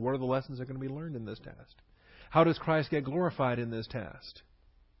sign. What are the lessons that are going to be learned in this test? How does Christ get glorified in this test?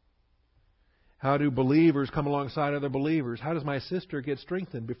 How do believers come alongside other believers? How does my sister get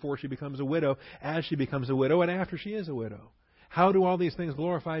strengthened before she becomes a widow, as she becomes a widow, and after she is a widow? How do all these things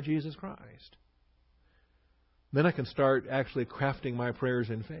glorify Jesus Christ? Then I can start actually crafting my prayers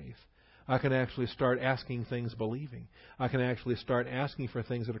in faith. I can actually start asking things believing. I can actually start asking for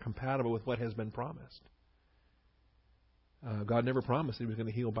things that are compatible with what has been promised. God never promised that He was going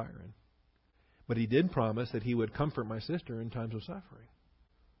to heal Byron. But He did promise that He would comfort my sister in times of suffering.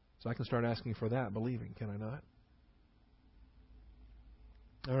 So I can start asking for that, believing, can I not?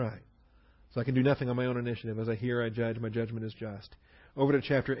 All right. So I can do nothing on my own initiative. As I hear, I judge. My judgment is just. Over to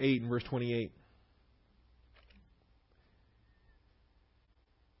chapter 8 and verse 28.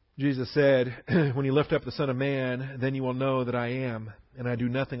 Jesus said, when you lift up the Son of Man, then you will know that I am, and I do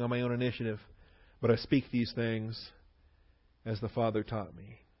nothing on my own initiative, but I speak these things as the Father taught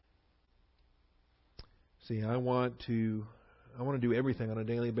me. See, I want to do everything on a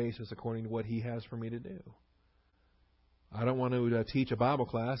daily basis according to what He has for me to do. I don't want to teach a Bible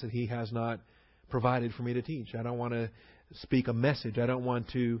class that He has not provided for me to teach. I don't want to speak a message. I don't want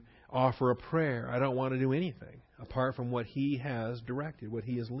to offer a prayer. I don't want to do anything apart from what He has directed, what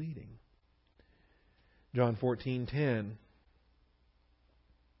He is leading. John 14:10.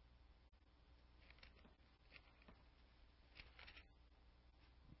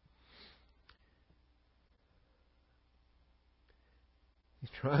 He's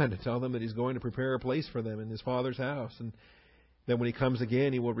trying to tell them that He's going to prepare a place for them in His Father's house, and that when He comes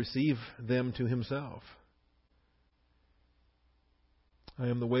again, He will receive them to Himself. I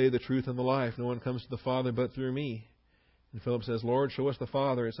am the way, the truth, and the life. No one comes to the Father but through me. And Philip says, Lord, show us the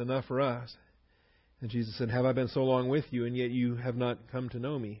Father. It's enough for us. And Jesus said, have I been so long with you, and yet you have not come to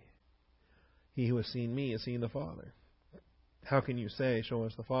know me? He who has seen me has seen the Father. How can you say, show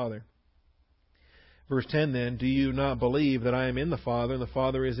us the Father? Verse 10 then, do you not believe that I am in the Father, and the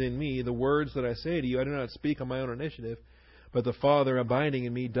Father is in me? The words that I say to you, I do not speak on my own initiative, but the Father abiding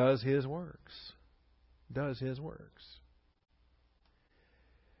in me does His works. Does His works.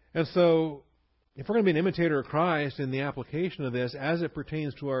 And so, if we're going to be an imitator of Christ in the application of this as it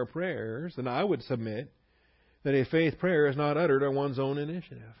pertains to our prayers, then I would submit that a faith prayer is not uttered on one's own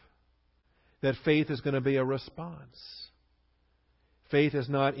initiative. That faith is going to be a response. Faith is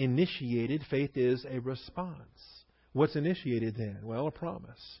not initiated. Faith is a response. What's initiated then? Well, a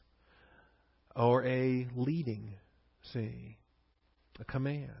promise. Or a leading, see. A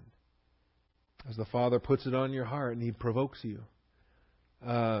command. As the Father puts it on your heart and He provokes you.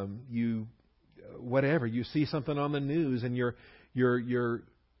 Whatever. You see something on the news and you're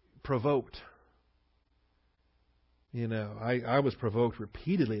provoked. You know, I was provoked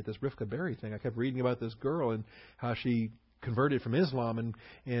repeatedly at this Rivka Berry thing. I kept reading about this girl and how she converted from Islam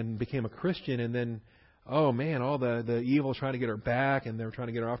and became a Christian, and then, oh man, all the evil trying to get her back, and they were trying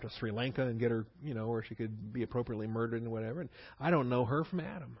to get her off to Sri Lanka and get her, where she could be appropriately murdered and whatever. And I don't know her from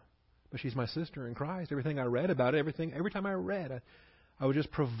Adam, but she's my sister in Christ. Everything I read about it, every time I read, I was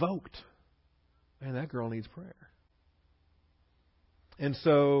just provoked. Man, that girl needs prayer. And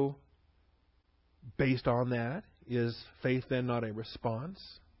so, based on that, is faith then not a response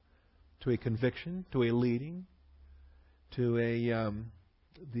to a conviction, to a leading, to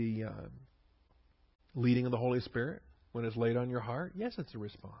the leading of the Holy Spirit when it's laid on your heart? Yes, it's a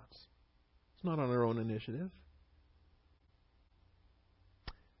response. It's not on our own initiative.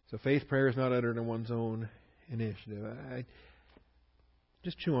 So faith prayer is not uttered on one's own initiative.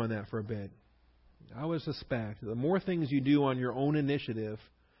 Just chew on that for a bit. I would suspect the more things you do on your own initiative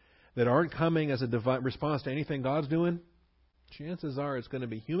that aren't coming as a divine response to anything God's doing, chances are it's going to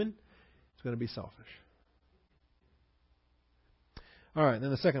be human, it's going to be selfish. All right, then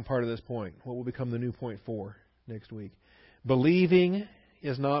the second part of this point, what will become the new point 4 next week. Believing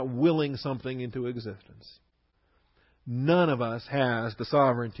is not willing something into existence. None of us has the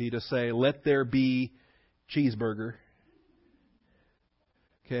sovereignty to say, let there be cheeseburger.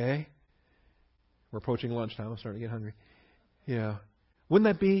 Okay? We're approaching lunchtime. I'm starting to get hungry. Yeah.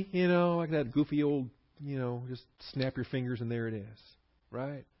 Wouldn't that be, like that goofy old, just snap your fingers and there it is.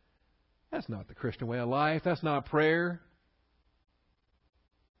 Right? That's not the Christian way of life. That's not prayer.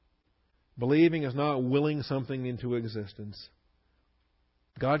 Believing is not willing something into existence.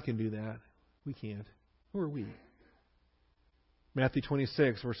 God can do that. We can't. Who are we? Matthew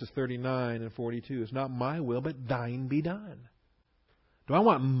 26, verses 39 and 42. It's not my will, but thine be done. Do I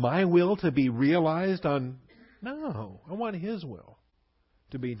want my will to be realized on? No. I want His will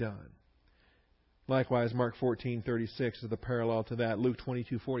to be done. Likewise, Mark 14:36 is the parallel to that. Luke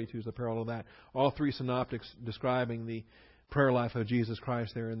 22:42 is the parallel to that. All three synoptics describing the prayer life of Jesus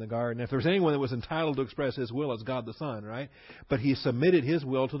Christ there in the garden. If there's anyone that was entitled to express His will, it's God the Son, right? But He submitted His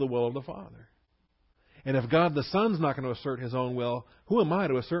will to the will of the Father. And if God the Son's not going to assert His own will, who am I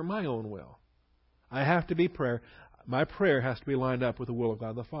to assert my own will? I have to be prayer. My prayer has to be lined up with the will of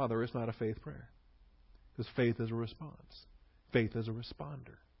God the Father. It's not a faith prayer. Because faith is a response. Faith is a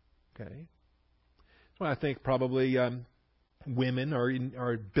responder. Okay? So I think probably women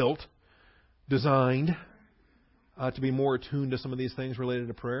are built, designed to be more attuned to some of these things related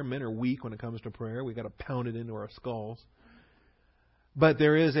to prayer. Men are weak when it comes to prayer. We've got to pound it into our skulls. But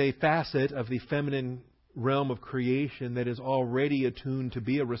there is a facet of the feminine realm of creation that is already attuned to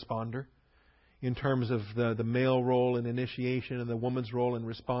be a responder in terms of the male role in initiation and the woman's role in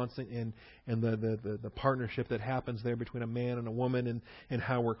response and the partnership that happens there between a man and a woman and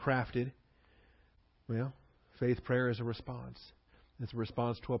how we're crafted. Well, faith prayer is a response. It's a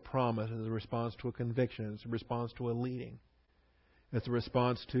response to a promise. It's a response to a conviction. It's a response to a leading. It's a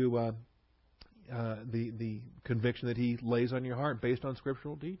response to the conviction that He lays on your heart based on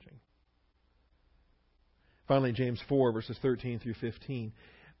scriptural teaching. Finally, James 4, verses 13 through 15.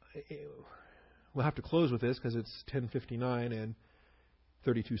 We'll have to close with this because it's 10:59 and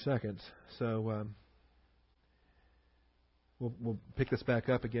 32 seconds. So we'll pick this back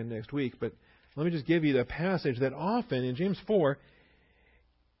up again next week. But let me just give you the passage that often in James 4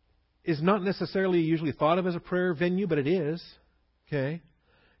 is not necessarily usually thought of as a prayer venue, but it is. Okay?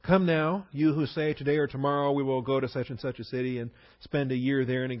 Come now, you who say today or tomorrow we will go to such and such a city and spend a year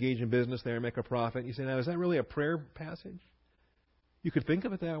there and engage in business there and make a profit. You say, now, is that really a prayer passage? You could think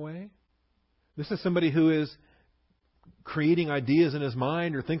of it that way. This is somebody who is creating ideas in his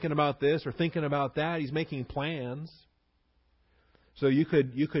mind or thinking about this or thinking about that. He's making plans. So you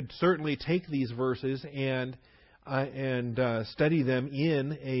could certainly take these verses and study them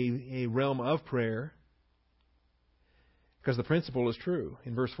in a realm of prayer. Because the principle is true.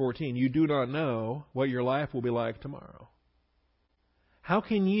 In verse 14, you do not know what your life will be like tomorrow. How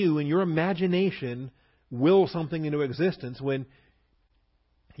can you, in your imagination, will something into existence when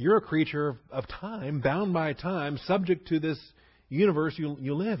you're a creature of time, bound by time, subject to this universe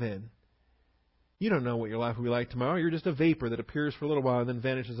you live in? You don't know what your life will be like tomorrow. You're just a vapor that appears for a little while and then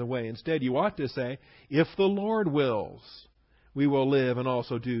vanishes away. Instead, you ought to say, if the Lord wills, we will live and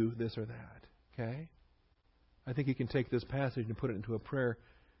also do this or that. Okay? I think you can take this passage and put it into a prayer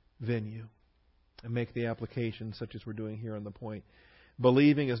venue and make the application such as we're doing here on the point.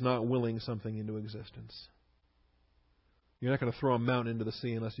 Believing is not willing something into existence. You're not going to throw a mountain into the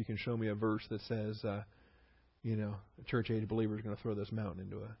sea unless you can show me a verse that says, a church-age believer is going to throw this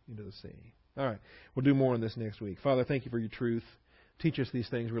mountain into the sea. All right. We'll do more on this next week. Father, thank you for your truth. Teach us these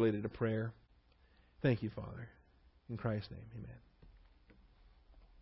things related to prayer. Thank you, Father. In Christ's name, amen.